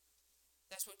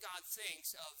 That's what God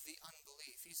thinks of the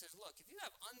unbelief. He says, look, if you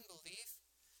have unbelief,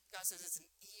 God says it's an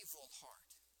evil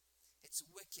heart. It's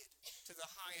wicked to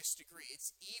the highest degree.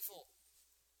 It's evil.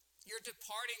 You're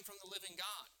departing from the living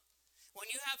God. When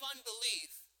you have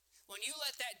unbelief, when you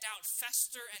let that doubt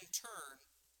fester and turn,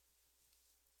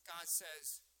 God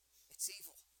says, it's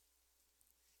evil.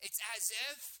 It's as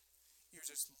if you're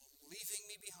just leaving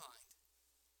me behind.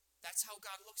 That's how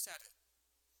God looks at it.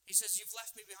 He says, you've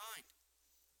left me behind.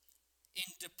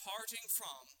 In departing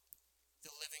from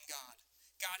the living God.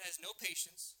 God has no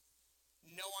patience,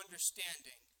 no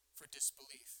understanding for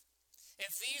disbelief.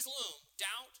 If these loom,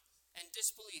 doubt and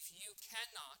disbelief, you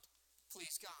cannot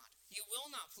please God. You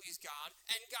will not please God,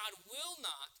 and God will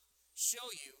not show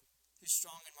you his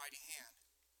strong and mighty hand.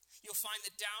 You'll find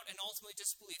that doubt and ultimately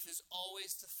disbelief is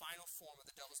always the final form of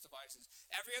the devil's devices.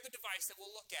 Every other device that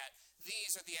we'll look at,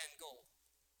 these are the end goal.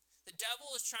 The devil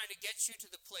is trying to get you to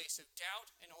the place of doubt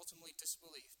and ultimately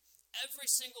disbelief. Every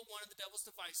single one of the devil's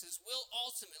devices will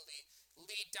ultimately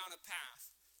lead down a path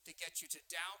to get you to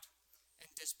doubt and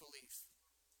disbelief.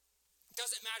 It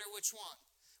doesn't matter which one.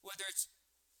 Whether it's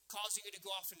causing you to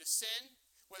go off into sin,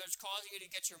 whether it's causing you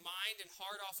to get your mind and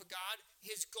heart off of God,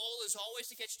 his goal is always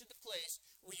to get you to the place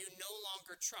where you no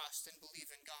longer trust and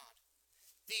believe in God.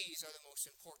 These are the most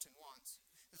important ones.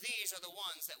 These are the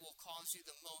ones that will cause you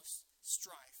the most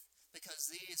strife, because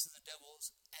these are the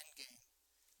devil's end game.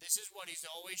 This is what he's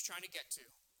always trying to get to.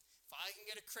 If I can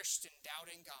get a Christian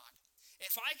doubting God,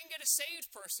 if I can get a saved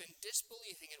person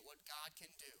disbelieving in what God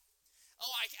can do.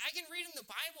 Oh, I can read in the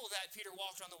Bible that Peter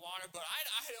walked on the water, but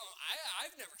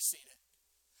I've never seen it.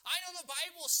 I know the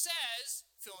Bible says,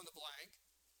 fill in the blank,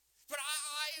 but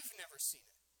I've never seen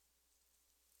it.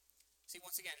 See,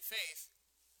 once again, faith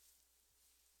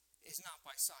is not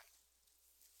by sight.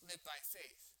 Live by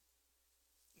faith,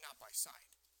 not by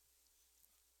sight.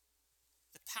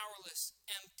 The powerless,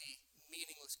 empty,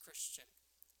 meaningless Christian,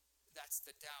 that's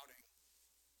the doubting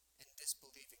and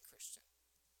disbelieving Christian.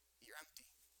 You're empty.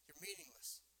 You're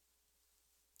meaningless.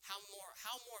 How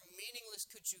more meaningless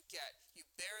could you get? You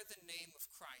bear the name of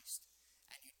Christ,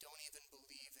 and you don't even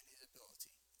believe in his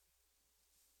ability.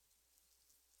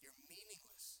 You're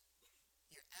meaningless.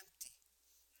 You're empty.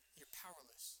 You're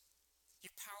powerless.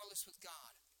 You're powerless with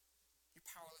God. You're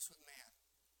powerless with man.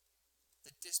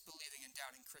 The disbelieving and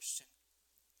doubting Christian.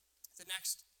 The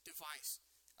next device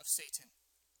of Satan.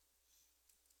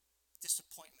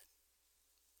 Disappointment.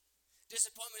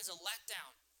 Disappointment is a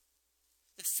letdown.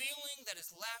 The feeling that is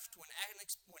left when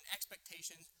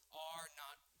expectations are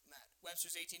not met.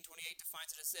 Webster's 1828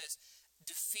 defines it as this: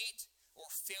 defeat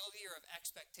or failure of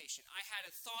expectation. I had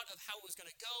a thought of how it was going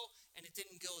to go, and it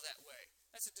didn't go that way.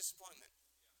 That's a disappointment.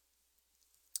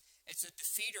 It's a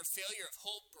defeat or failure of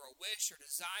hope or a wish or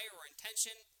desire or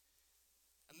intention.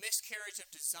 A miscarriage of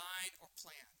design or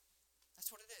plan. That's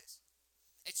what it is.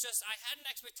 It's just, I had an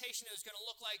expectation it was going to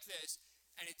look like this,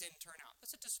 and it didn't turn out.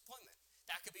 That's a disappointment.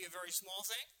 That could be a very small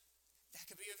thing. That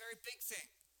could be a very big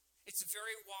thing. It's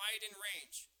very wide in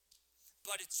range.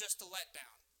 But it's just a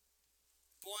letdown.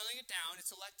 Boiling it down,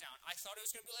 it's a letdown. I thought it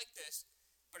was going to be like this,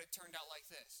 but it turned out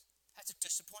like this. That's a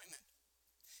disappointment.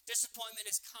 Disappointment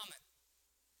is common.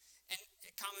 And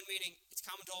common meaning, it's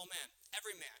common to all men.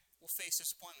 Every man will face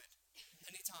disappointment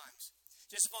many times.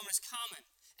 Disappointment is common.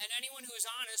 And anyone who is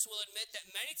honest will admit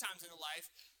that many times in their life,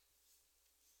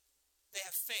 they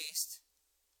have faced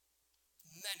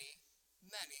many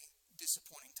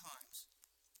disappointing times.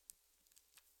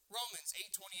 Romans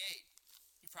 8:28.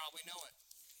 You probably know it.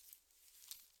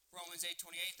 Romans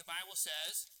 8:28, the Bible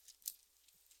says,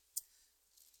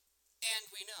 and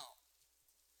we know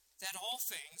that all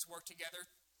things work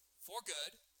together for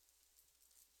good,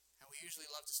 and we usually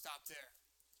love to stop there.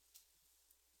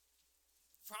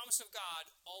 The promise of God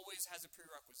always has a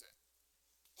prerequisite.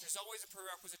 There's always a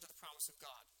prerequisite to the promise of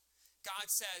God.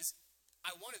 God says,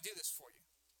 I want to do this for you,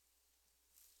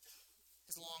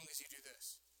 as long as you do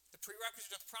this. The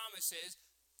prerequisite of the promise is,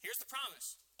 here's the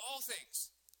promise, all things,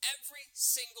 every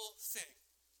single thing.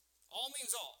 All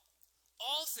means all.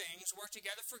 All things work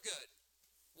together for good.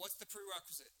 What's the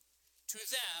prerequisite? To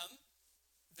them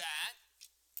that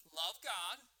love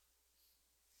God,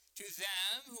 to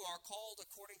them who are called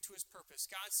according to his purpose.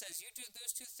 God says, you do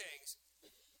those two things,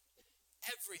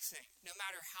 everything, no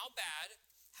matter how bad,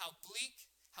 how bleak,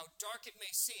 how dark it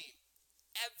may seem,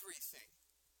 everything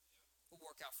will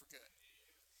work out for good.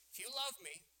 If you love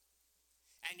me,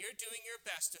 and you're doing your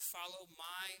best to follow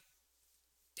my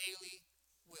daily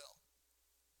will,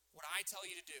 what I tell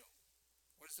you to do,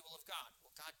 what is the will of God?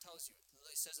 Well, God tells you, it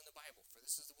literally says in the Bible, for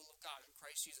this is the will of God in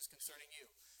Christ Jesus concerning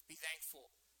you. Be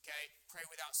thankful, okay? Pray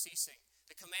without ceasing.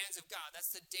 The commands of God,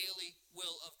 that's the daily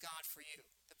will of God for you.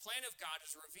 The plan of God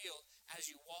is revealed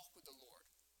as you walk with the Lord.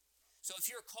 So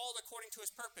if you're called according to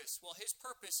his purpose, well, his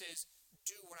purpose is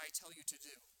do what I tell you to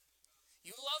do.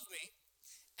 You love me,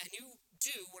 and you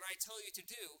do what I tell you to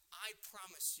do, I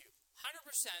promise you, 100%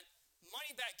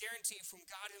 money-back guarantee from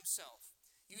God himself.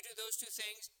 You do those two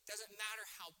things, doesn't matter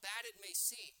how bad it may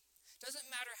seem, doesn't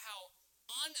matter how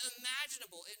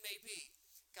unimaginable it may be,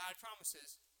 God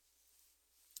promises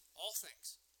all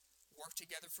things work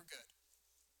together for good.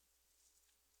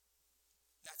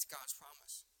 That's God's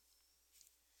promise.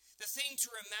 The thing to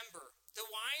remember, the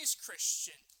wise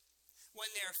Christian, when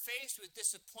they're faced with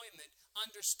disappointment,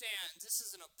 understands this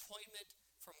is an appointment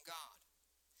from God.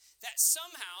 That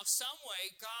somehow, some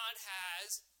way, God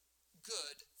has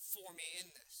good for me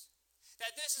in this.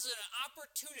 That this is an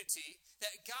opportunity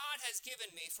that God has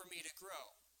given me for me to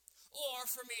grow, or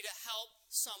for me to help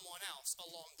someone else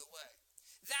along the way.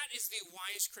 That is the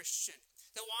wise Christian.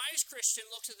 The wise Christian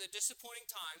looks at the disappointing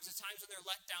times, the times when they're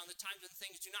let down, the times when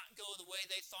things do not go the way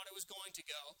they thought it was going to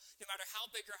go, no matter how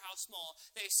big or how small.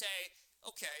 They say,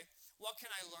 okay, what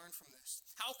can I learn from this?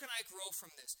 How can I grow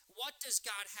from this? What does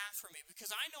God have for me?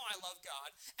 Because I know I love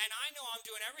God, and I know I'm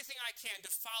doing everything I can to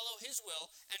follow his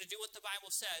will and to do what the Bible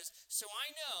says, so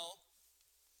I know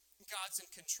God's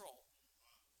in control.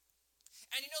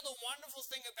 And you know the wonderful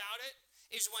thing about it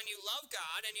is when you love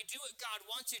God and you do what God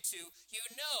wants you to, you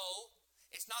know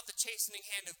it's not the chastening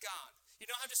hand of God. You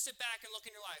don't have to sit back and look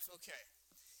in your life, okay,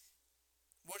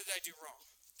 what did I do wrong?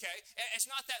 Okay? It's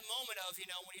not that moment of,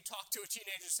 when you talk to a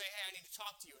teenager and say, hey, I need to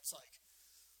talk to you. It's like,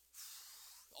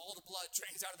 all the blood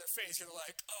drains out of their face. You're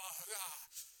like,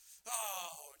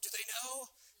 do they know?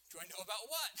 Do I know about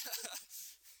what?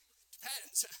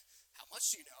 Depends. How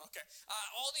much do you know? Okay.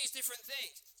 All these different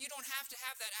things. You don't have to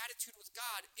have that attitude with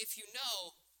God if you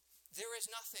know there is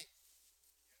nothing.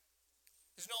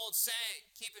 There's an old saying,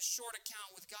 keep a short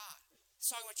account with God. It's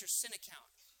talking about your sin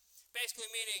account. Basically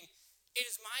meaning, it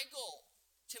is my goal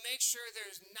to make sure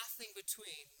there's nothing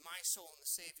between my soul and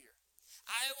the Savior.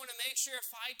 I want to make sure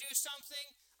if I do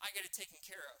something, I get it taken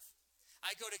care of.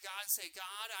 I go to God and say,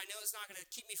 God, I know it's not going to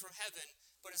keep me from heaven,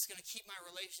 but it's going to keep my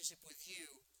relationship with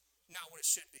you not what it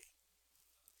should be.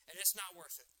 And it's not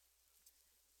worth it.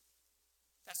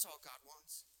 That's all God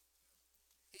wants.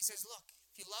 He says, look,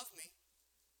 if you love me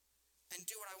and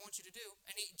do what I want you to do,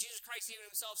 and Jesus Christ even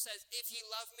himself says, if ye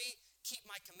love me, keep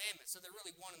my commandments. So they're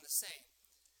really one and the same.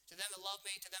 To them that love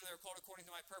me, to them that are called according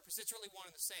to my purpose, it's really one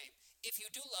and the same. If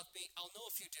you do love me, I'll know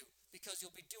if you do, because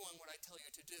you'll be doing what I tell you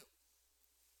to do.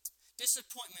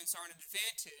 Disappointments are an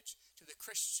advantage to the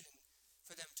Christian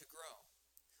for them to grow,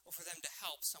 or for them to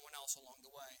help someone else along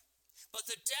the way. But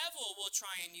the devil will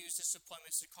try and use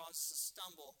disappointments to cause us to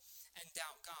stumble and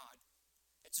doubt God.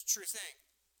 It's a true thing.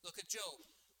 Look at Job.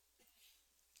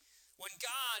 When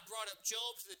God brought up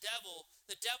Job to the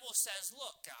devil says,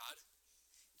 look, God,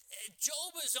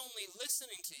 Job is only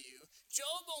listening to you.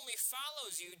 Job only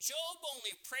follows you. Job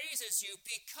only praises you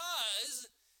because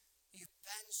you've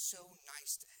been so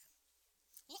nice to him.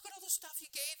 Look at all the stuff you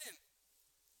gave him.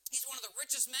 He's one of the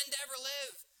richest men to ever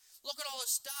live. Look at all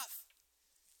his stuff.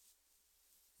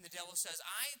 And the devil says,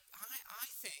 I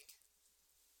think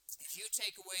if you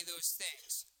take away those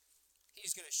things,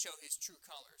 he's going to show his true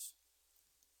colors.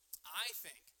 I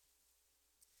think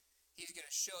he's going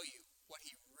to show you what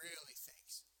he really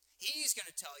thinks. He's going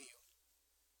to tell you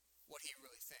what he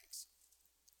really thinks.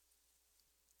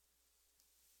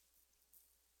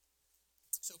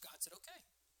 So God said, okay,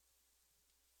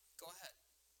 go ahead.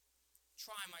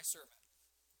 Try my servant.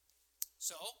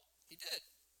 So he did.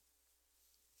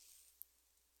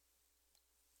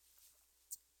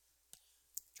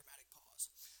 Dramatic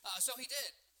pause. So he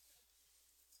did.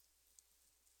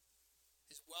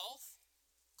 His wealth,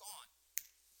 gone.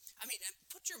 I mean,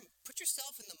 put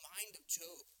yourself in the mind of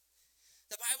Job.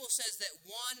 The Bible says that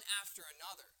one after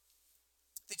another,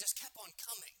 they just kept on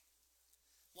coming.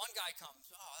 One guy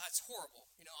comes, oh, that's horrible.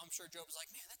 I'm sure Job was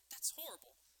like, man, that's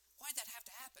horrible. Why'd that have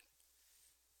to happen?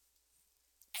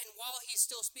 And while he's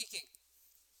still speaking,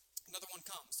 another one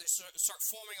comes. They start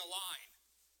forming a line.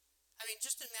 I mean,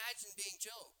 just imagine being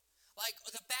Job. Like,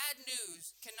 the bad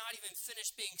news cannot even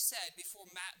finish being said before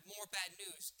more bad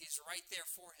news is right there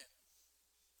for him.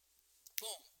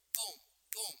 Boom, boom,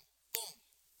 boom, boom.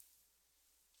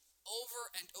 Over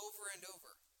and over and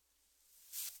over.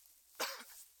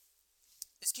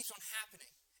 This keeps on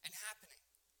happening and happening.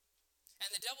 And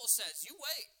the devil says, you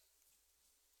wait.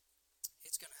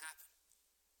 It's going to happen.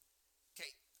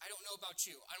 Okay, I don't know about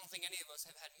you. I don't think any of us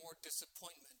have had more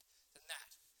disappointment than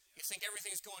that. You think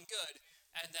everything's going good,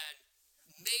 and then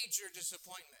major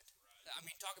disappointment. I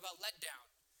mean, talk about letdown.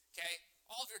 Okay,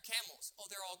 all of your camels,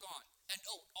 they're all gone. And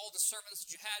all the servants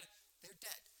that you had, they're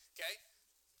dead. Okay,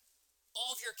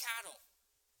 all of your cattle,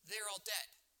 they're all dead.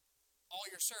 All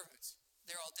your servants,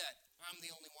 they're all dead. I'm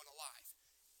the only one alive.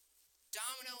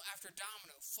 Domino after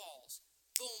domino falls.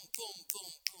 Boom, boom,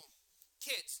 boom, boom.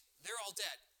 Kids, they're all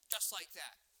dead. Just like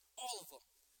that. All of them.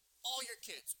 All your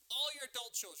kids. All your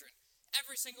adult children.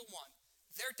 Every single one.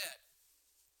 They're dead.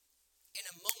 In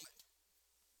a moment.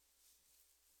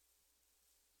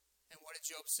 And what did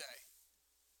Job say?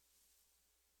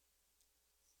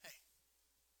 Hey,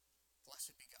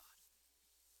 blessed be God.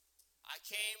 I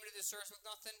came into this earth with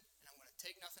nothing, and I'm going to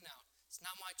take nothing out. It's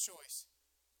not my choice.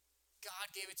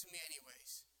 God gave it to me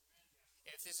anyways.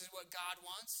 If this is what God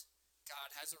wants,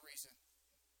 God has a reason.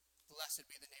 Blessed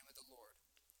be the name of the Lord.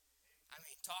 I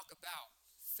mean, talk about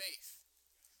faith.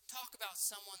 Talk about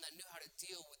someone that knew how to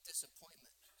deal with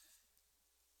disappointment.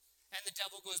 And the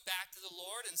devil goes back to the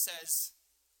Lord and says,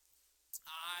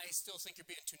 I still think you're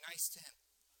being too nice to him.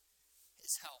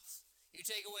 His health. You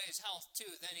take away his health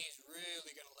too, then he's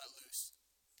really going to let loose.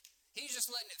 He's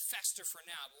just letting it fester for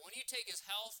now. But when you take his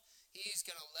health, he's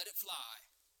going to let it fly.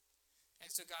 And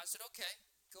so God said, okay,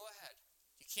 go ahead.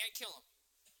 You can't kill him,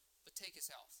 but take his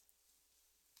health.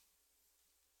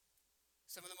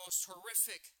 Some of the most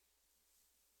horrific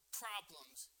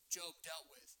problems Job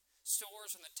dealt with.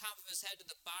 Sores from the top of his head to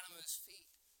the bottom of his feet.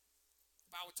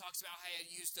 The Bible talks about how he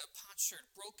had used a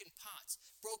potsherd, broken pots,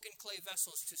 broken clay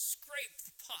vessels to scrape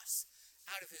the pus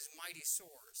out of his mighty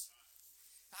sores.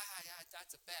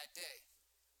 That's a bad day.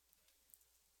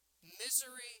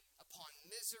 Misery upon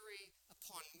misery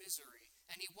upon misery.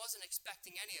 And he wasn't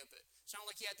expecting any of it. It's not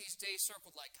like he had these days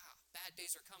circled like, bad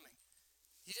days are coming.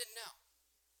 He didn't know.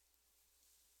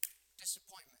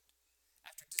 Disappointment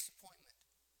after disappointment.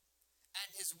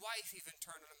 And his wife even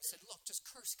turned on him and said, look, just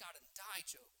curse God and die,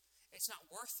 Job. It's not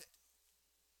worth it.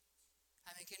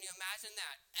 I mean, can you imagine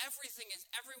that?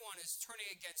 Everyone is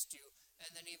turning against you,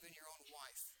 and then even your own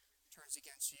wife turns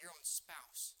against you, your own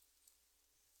spouse.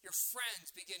 Your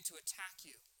friends begin to attack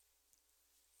you.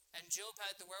 And Job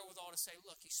had the wherewithal to say,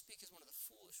 look, you speak as one of the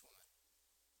foolish women.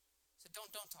 He said,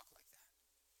 don't talk like that.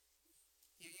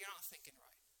 You're not thinking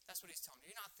right. That's what he's telling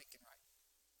you. You're not thinking right.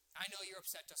 I know you're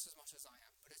upset just as much as I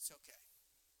am, but it's okay.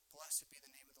 Blessed be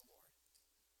the name of the Lord.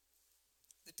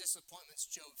 The disappointments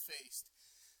Job faced,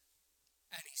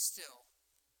 and he still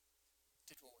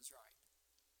did what was right.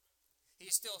 He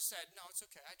still said, no, it's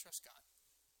okay, I trust God.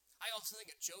 I also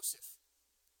think of Joseph.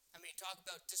 I mean, talk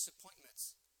about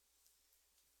disappointments.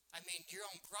 I mean, your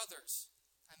own brothers.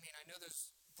 I mean, I know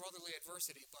there's brotherly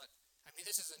adversity, but I mean,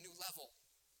 this is a new level.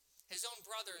 His own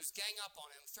brothers gang up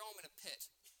on him, throw him in a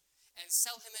pit, and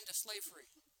sell him into slavery.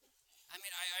 I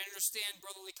mean, I understand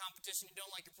brotherly competition. You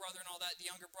don't like your brother and all that.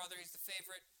 The younger brother, he's the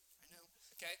favorite. I know,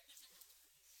 okay?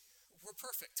 We're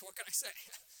perfect. What can I say?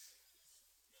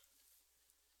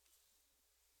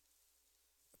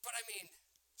 But I mean,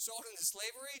 sold into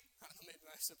slavery? I don't know, maybe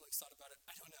my siblings thought about it.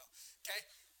 I don't know. Okay?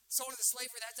 Sold into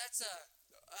slavery,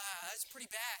 that's pretty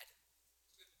bad.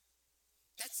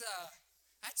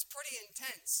 That's pretty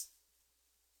intense.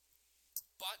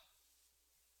 But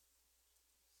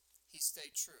he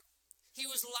stayed true. He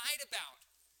was lied about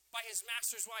by his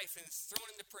master's wife and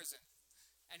thrown into prison.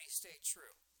 And he stayed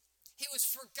true. He was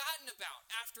forgotten about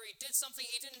after he did something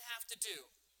he didn't have to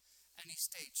do. And he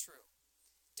stayed true.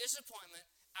 Disappointment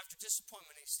after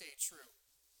disappointment, he stayed true.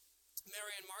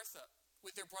 Mary and Martha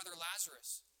with their brother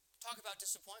Lazarus. Talk about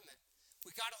disappointment.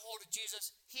 We got a hold of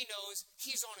Jesus. He knows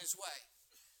he's on his way.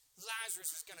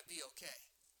 Lazarus is going to be okay.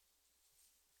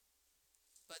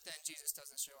 But then Jesus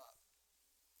doesn't show up.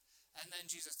 And then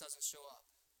Jesus doesn't show up.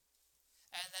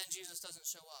 And then Jesus doesn't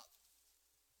show up.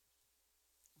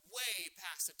 Way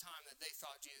past the time that they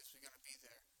thought Jesus was going to be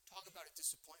there. Talk about a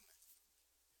disappointment.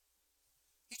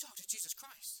 You talk to Jesus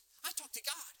Christ. I talked to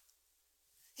God.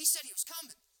 He said he was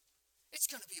coming. It's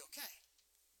going to be okay.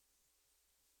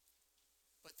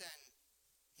 But then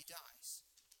he dies.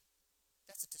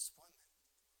 That's a disappointment.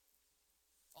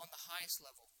 On the highest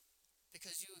level.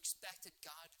 Because you expected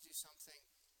God to do something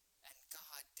and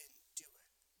God didn't do it.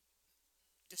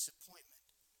 Disappointment.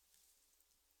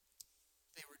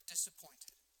 They were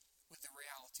disappointed with the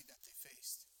reality that they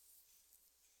faced.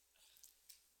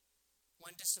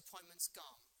 When disappointments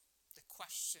come, the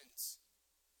questions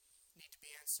need to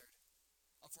be answered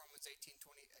of Romans 8:28.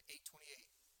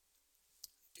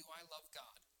 Do I love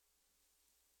God?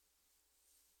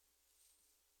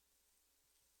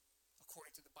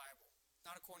 According to the Bible.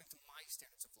 Not according to my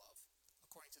standards of love.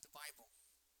 According to the Bible.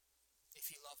 If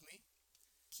you love me,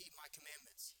 keep my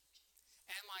commandments.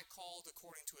 Am I called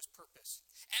according to his purpose?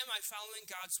 Am I following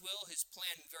God's will, his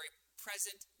plan, and very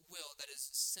present will that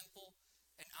is simple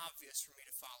and obvious for me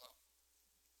to follow?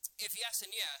 If yes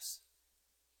and yes,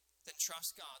 then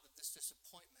trust God that this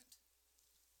disappointment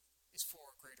is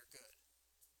for a greater good.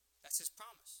 That's his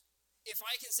promise. If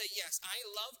I can say, yes, I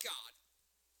love God,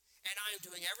 and I am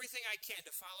doing everything I can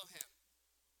to follow him,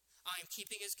 I am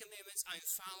keeping his commandments, I am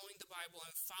following the Bible,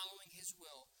 I'm following his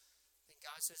will, then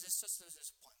God says, it's just a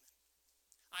disappointment.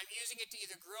 I'm using it to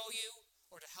either grow you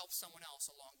or to help someone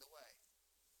else along the way.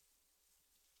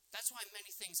 That's why many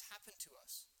things happen to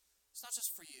us. It's not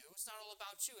just for you. It's not all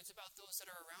about you. It's about those that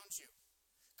are around you.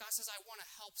 God says, I want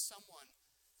to help someone,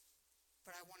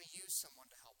 but I want to use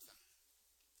someone to help them.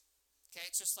 Okay,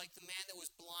 it's just like the man that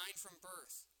was blind from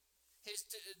birth.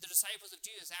 The disciples of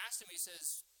Jesus asked him, he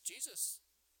says, Jesus,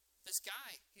 this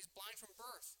guy, he's blind from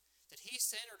birth. Did he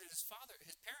sin or did his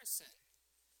parents sin?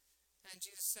 And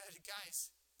Jesus said,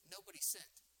 guys, nobody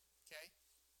sinned, okay?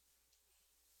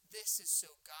 This is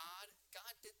so God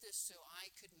did this so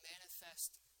I could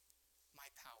manifest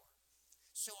my power.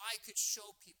 So I could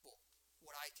show people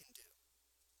what I can do.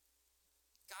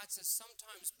 God says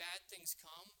sometimes bad things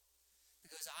come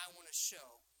because I want to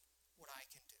show what I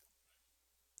can do.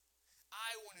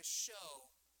 I want to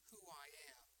show who I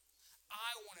am.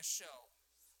 I want to show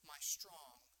my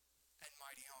strong and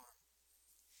mighty arm.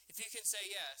 If you can say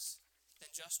yes,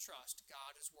 then just trust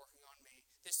God is working on me.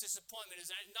 This disappointment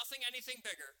is anything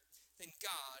bigger than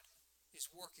God is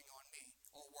working on me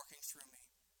or working through me.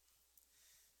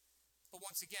 But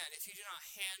once again, if you do not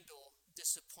handle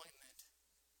disappointment,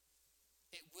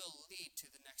 it will lead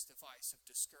to the next device of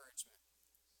discouragement.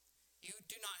 You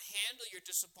do not handle your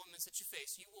disappointments that you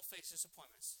face. You will face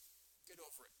disappointments. Get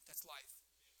over it. That's life.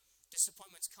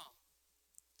 Disappointments come.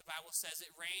 The Bible says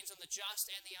it rains on the just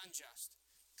and the unjust.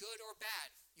 Good or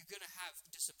bad, you're going to have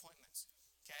disappointments.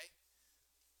 Okay?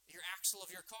 Your axle of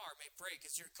your car may break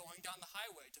as you're going down the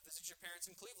highway to visit your parents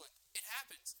in Cleveland. It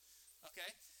happens.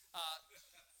 Okay?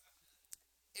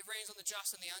 It rains on the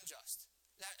just and the unjust.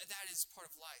 That is part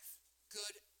of life.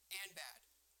 Good and bad.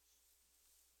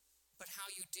 But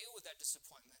how you deal with that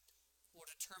disappointment will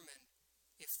determine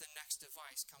if the next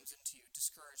device comes into you.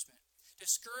 Discouragement.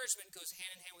 Discouragement goes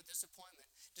hand in hand with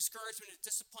disappointment. Discouragement is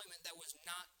disappointment that was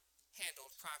not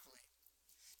handled properly.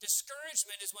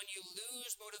 Discouragement is when you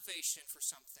lose motivation for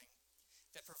something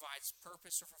that provides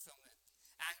purpose or fulfillment.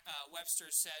 Webster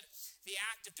said, the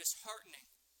act of disheartening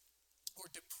or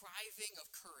depriving of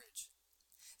courage.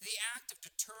 The act of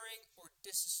deterring or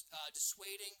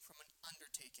dissuading from an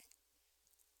undertaking.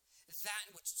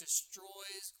 That which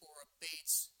destroys or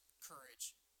abates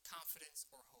courage, confidence,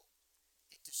 or hope.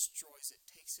 It destroys it,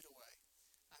 takes it away.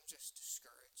 I'm just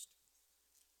discouraged.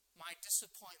 My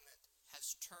disappointment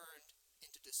has turned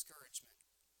into discouragement.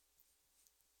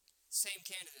 Same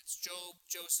candidates, Job,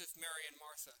 Joseph, Mary, and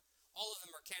Martha. All of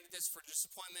them are candidates for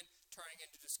disappointment turning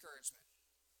into discouragement.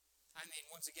 I mean,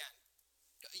 once again,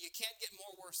 you can't get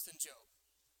more worse than Job.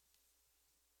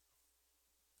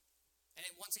 And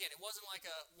once again, it wasn't like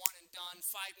a one and done,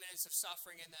 5 minutes of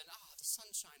suffering and then, the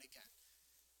sunshine again.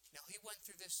 No, he went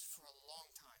through this for a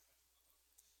long time.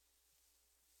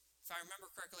 If I remember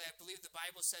correctly, I believe the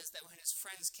Bible says that when his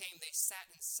friends came, they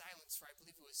sat in silence for, I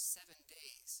believe it was 7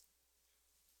 days.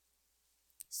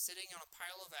 Sitting on a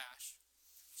pile of ash,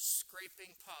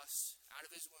 scraping pus out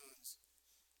of his wounds.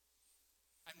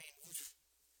 I mean,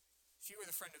 if you were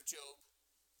the friend of Job,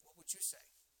 what would you say?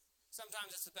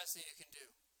 Sometimes it's the best thing you can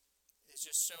do, is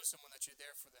just show someone that you're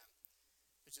there for them.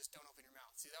 It's just don't open your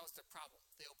mouth. See, that was their problem.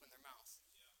 They opened their mouth.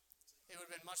 It would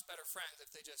have been much better friends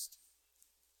if they just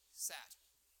sat.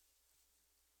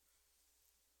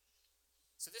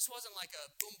 So this wasn't like a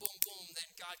boom, boom, boom,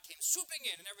 then God came swooping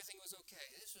in and everything was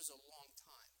okay. This was a long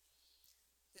time.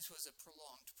 This was a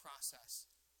prolonged process.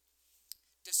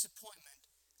 Disappointment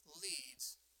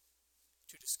leads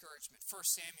to discouragement. 1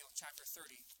 Samuel chapter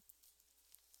 30.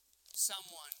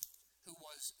 Someone who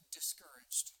was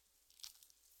discouraged.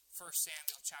 1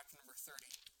 Samuel chapter number 30.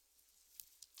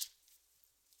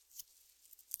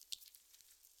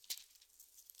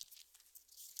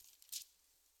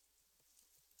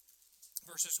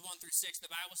 Verses 1 through 6, the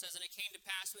Bible says, "And it came to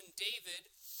pass when David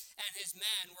and his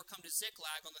men were come to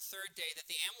Ziklag on the third day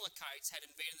that the Amalekites had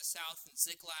invaded the south and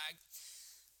Ziklag,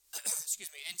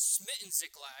 and smitten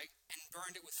Ziklag and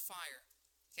burned it with fire."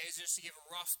 Okay, so just to give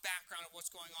a rough background of what's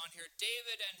going on here,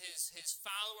 David and his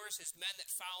followers, his men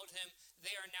that followed him,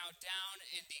 they are now down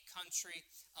in the country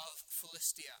of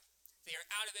Philistia. They are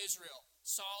out of Israel.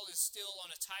 Saul is still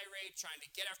on a tirade trying to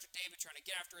get after David, trying to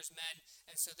get after his men.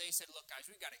 And so they said, look guys,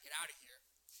 we've got to get out of here.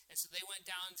 And so they went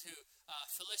down to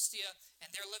Philistia,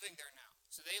 and they're living there now.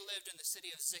 So they lived in the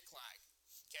city of Ziklag.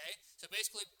 Okay, so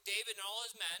basically David and all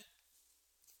his men,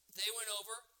 they went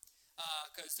over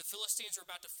because the Philistines were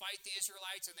about to fight the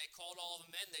Israelites, and they called all of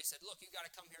them in. They said, look, you've got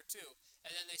to come here too.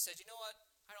 And then they said, you know what?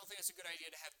 I don't think it's a good idea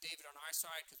to have David on our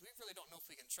side because we really don't know if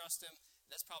we can trust him.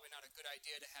 That's probably not a good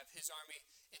idea to have his army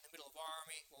in the middle of our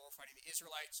army while we're fighting the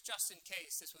Israelites, just in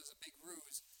case this was a big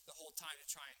ruse the whole time to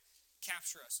try and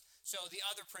capture us. So the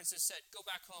other princes said, go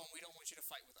back home. We don't want you to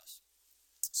fight with us.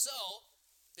 So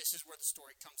this is where the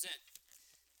story comes in.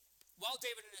 While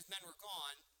David and his men were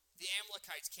gone, the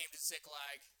Amalekites came to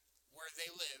Ziklag, where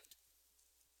they lived,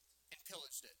 and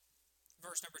pillaged it.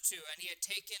 Verse number 2, "And he had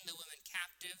taken the women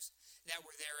captives that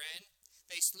were therein.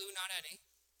 They slew not any,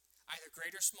 either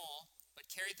great or small, but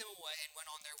carried them away and went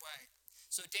on their way.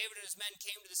 So David and his men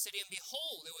came to the city, and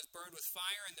behold, it was burned with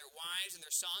fire, and their wives and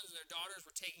their sons and their daughters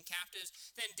were taken captives.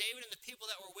 Then David and the people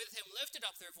that were with him lifted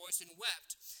up their voice and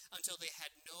wept until they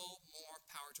had no more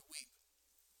power to weep.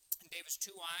 And David's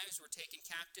two wives were taken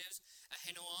captives,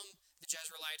 Ahinoam the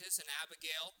Jezreelitess, and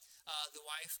Abigail, the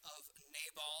wife of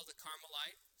Nabal the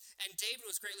Carmelite. And David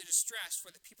was greatly distressed,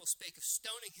 for the people spake of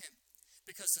stoning him,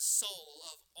 because the soul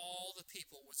of all the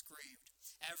people was grieved,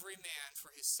 every man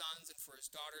for his sons and for his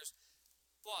daughters.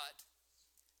 But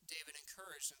David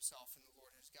encouraged himself in the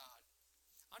Lord his God."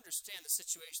 Understand the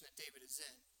situation that David is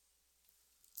in.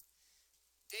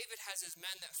 David has his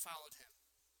men that followed him.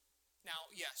 Now,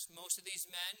 yes, most of these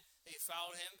men, they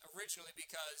followed him originally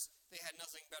because they had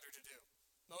nothing better to do.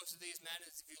 Most of these men,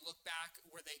 if you look back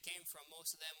where they came from,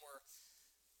 most of them were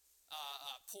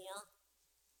poor.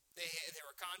 They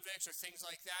were convicts or things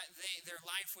like that. Their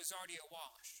life was already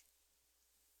awash.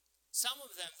 Some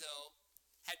of them, though,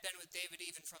 had been with David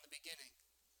even from the beginning.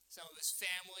 Some of his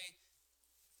family,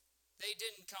 they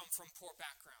didn't come from poor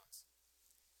backgrounds.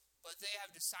 But they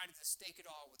have decided to stake it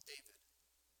all with David.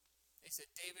 They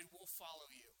said, David, we'll follow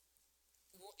you.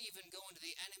 We'll even go into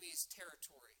the enemy's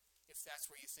territory if that's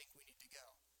where you think we need to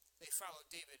go. They followed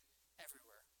David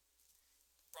everywhere.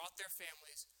 Brought their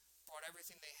families, brought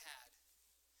everything they had.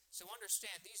 So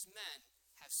understand, these men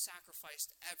have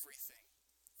sacrificed everything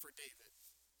for David.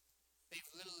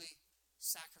 They've literally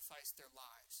sacrificed their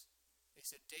lives. They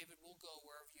said, David, we'll go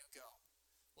wherever you go.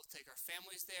 We'll take our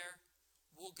families there.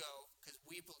 We'll go because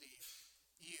we believe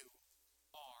you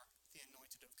are the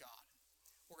anointed of God.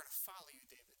 We're going to follow you,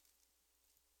 David.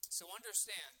 So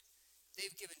understand,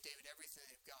 they've given David everything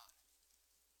they've got.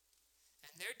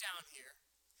 And they're down here.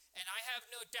 And I have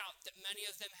no doubt that many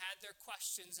of them had their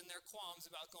questions and their qualms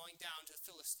about going down to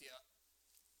Philistia.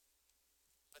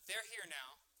 But they're here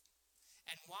now.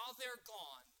 And while they're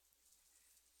gone,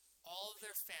 all of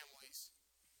their families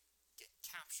get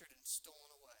captured and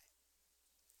stolen away.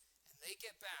 And they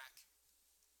get back,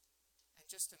 and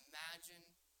just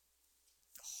imagine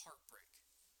the heartbreak.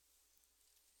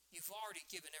 You've already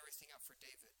given everything up for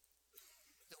David.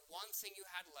 The one thing you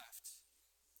had left,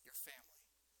 your family.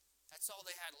 That's all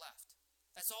they had left.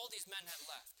 That's all these men had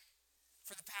left.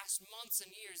 For the past months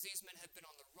and years, these men had been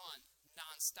on the run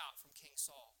nonstop from King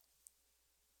Saul.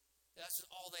 That's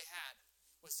all they had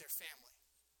was their family.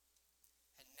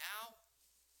 And now,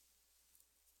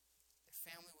 their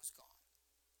family was gone.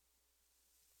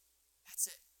 That's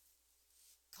it.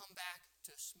 Come back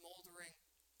to a smoldering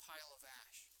pile of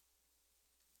ash.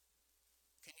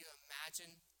 Can you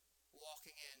imagine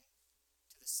walking in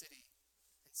to the city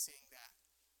and seeing that?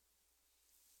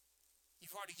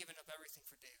 You've already given up everything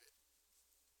for David.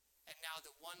 And now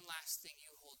the one last thing you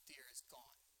hold dear is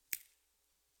gone.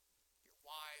 Your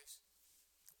wives,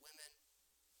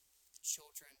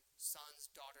 children,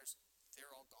 sons, daughters,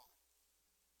 they're all gone.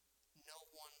 No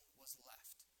one was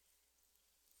left.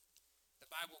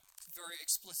 The Bible is very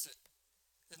explicit.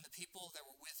 Then the people that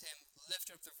were with him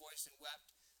lifted up their voice and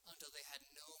wept until they had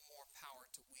no more power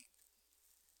to weep.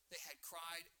 They had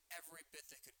cried every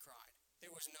bit they could cry.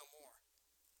 There was no more.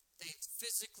 They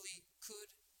physically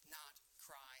could not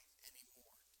cry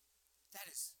anymore. That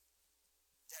is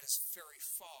very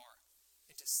far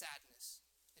into sadness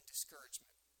and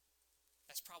discouragement.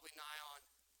 That's probably nigh on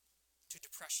to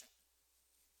depression.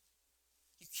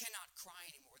 You cannot cry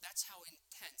anymore. That's how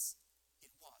intense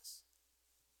it was.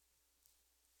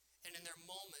 And in their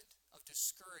moment of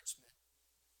discouragement,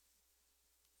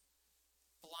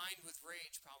 blind with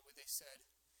rage probably, they said,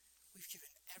 we've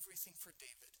given everything for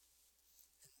David,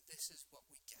 and this is what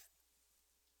we get.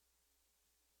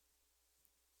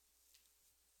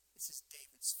 This is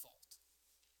David's fault.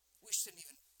 We shouldn't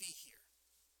even be here.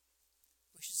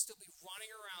 We should still be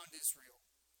running around Israel.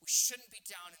 We shouldn't be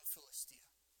down in Philistia.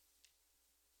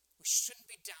 We shouldn't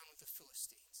be down with the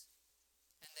Philistines.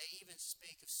 And they even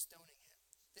spake of stoning him.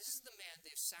 This is the man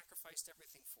they've sacrificed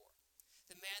everything for.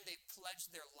 The man they've pledged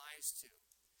their lives to.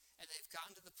 And they've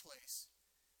gotten to the place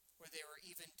where they were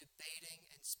even debating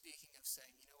and speaking of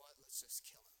saying, you know what, let's just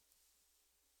kill him.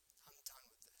 I'm done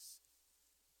with this.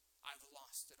 I've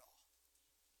lost it all.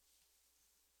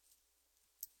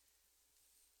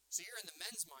 So you're in the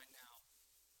men's mind now.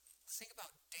 Think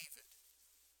about David.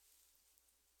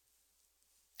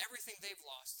 Everything they've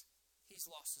lost, he's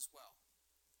lost as well.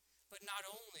 But not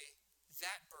only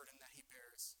that burden that he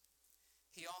bears,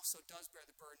 he also does bear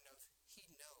the burden of, he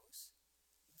knows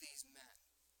these men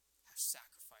have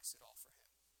sacrificed it all for him.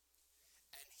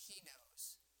 And he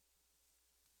knows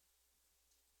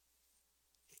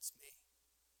it's me.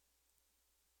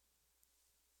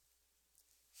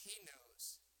 He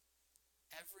knows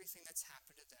everything that's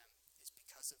happened to them is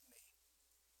because of me.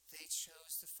 They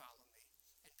chose to follow me.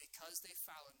 And because they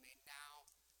followed me, now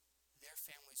their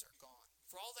families are gone.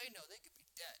 For all they know, they could be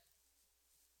dead.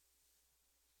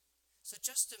 So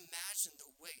just imagine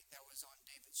the weight that was on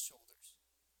David's shoulders.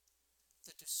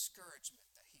 The discouragement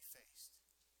that he faced.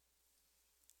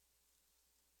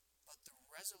 But the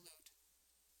resolute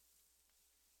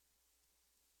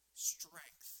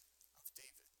strength of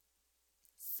David.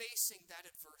 Facing that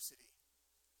adversity.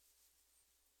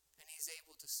 And he's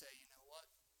able to say, you know what?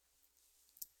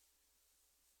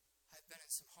 I've been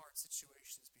in some hard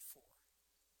situations before.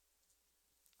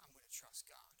 I'm going to trust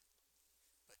God.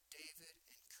 But David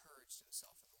encouraged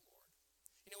himself in the Lord.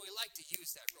 You know, we like to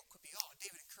use that real quickly. Oh,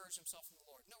 David encouraged himself in the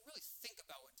Lord. No, really think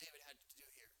about what David had to do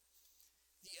here.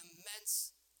 The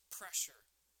immense pressure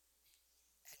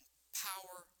and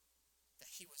power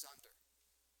that he was under.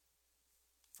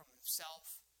 From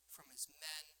himself, from his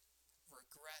men,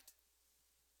 regret.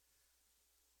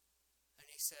 And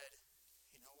he said,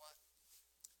 you know what?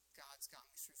 God's got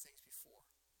me through things before.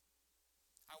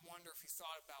 I wonder if he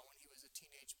thought about when he was a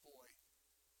teenage boy,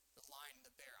 the lion and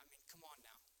the bear. I mean, come on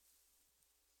now.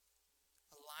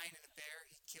 A lion and a bear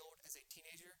he killed as a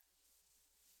teenager.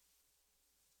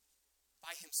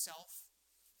 By himself.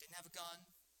 Didn't have a gun.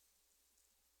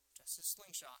 Just his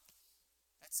slingshot.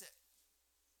 That's it.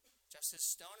 Just his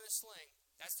stone and his sling.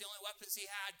 That's the only weapons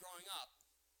he had growing up.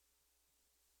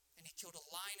 And he killed a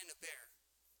lion and a bear.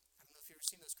 I don't know if you've ever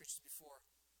seen those creatures before.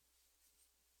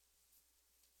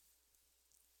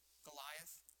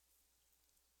 Goliath.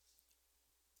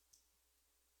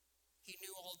 He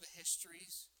knew all the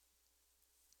histories,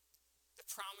 the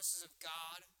promises of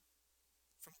God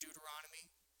from Deuteronomy,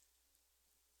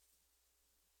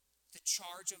 the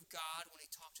charge of God when he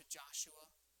talked to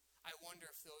Joshua. I wonder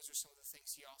if those are some of the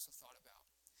things he also thought about.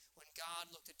 When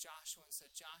God looked at Joshua and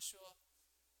said, Joshua,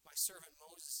 my servant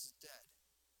Moses is dead.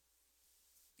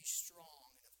 Be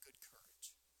strong and of good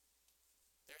courage.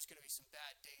 There's going to be some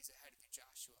bad days ahead of you,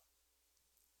 Joshua.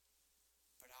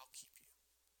 But I'll keep you.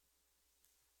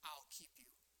 I'll keep you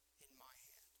in my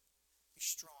hand. Be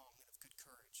strong and of good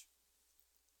courage.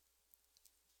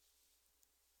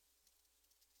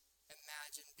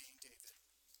 Imagine being David.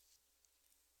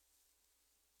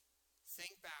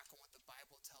 Think back on what the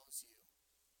Bible tells you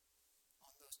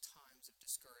on those times of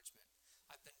discouragement.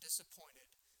 I've been disappointed,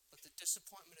 but the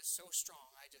disappointment is so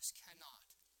strong, I just cannot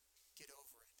get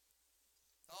over it.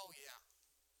 Oh yeah,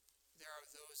 there are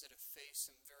those that have faced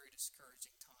some very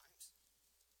discouraging times.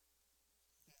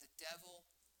 And the devil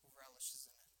relishes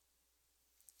in it.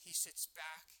 He sits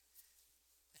back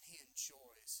and he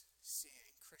enjoys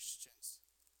seeing Christians,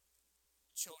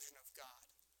 children of God,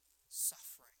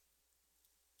 suffering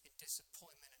in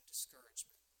disappointment and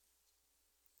discouragement.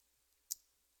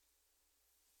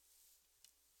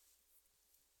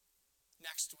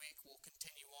 next week we'll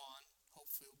continue on.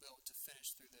 Hopefully we'll be able to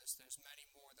finish through this. There's many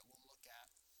more that we'll look at.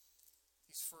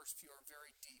 These first few are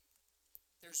very deep.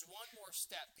 There's one more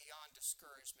step beyond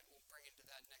discouragement. We'll bring into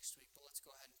that next week, but let's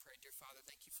go ahead and pray. Dear Father,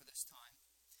 thank you for this time.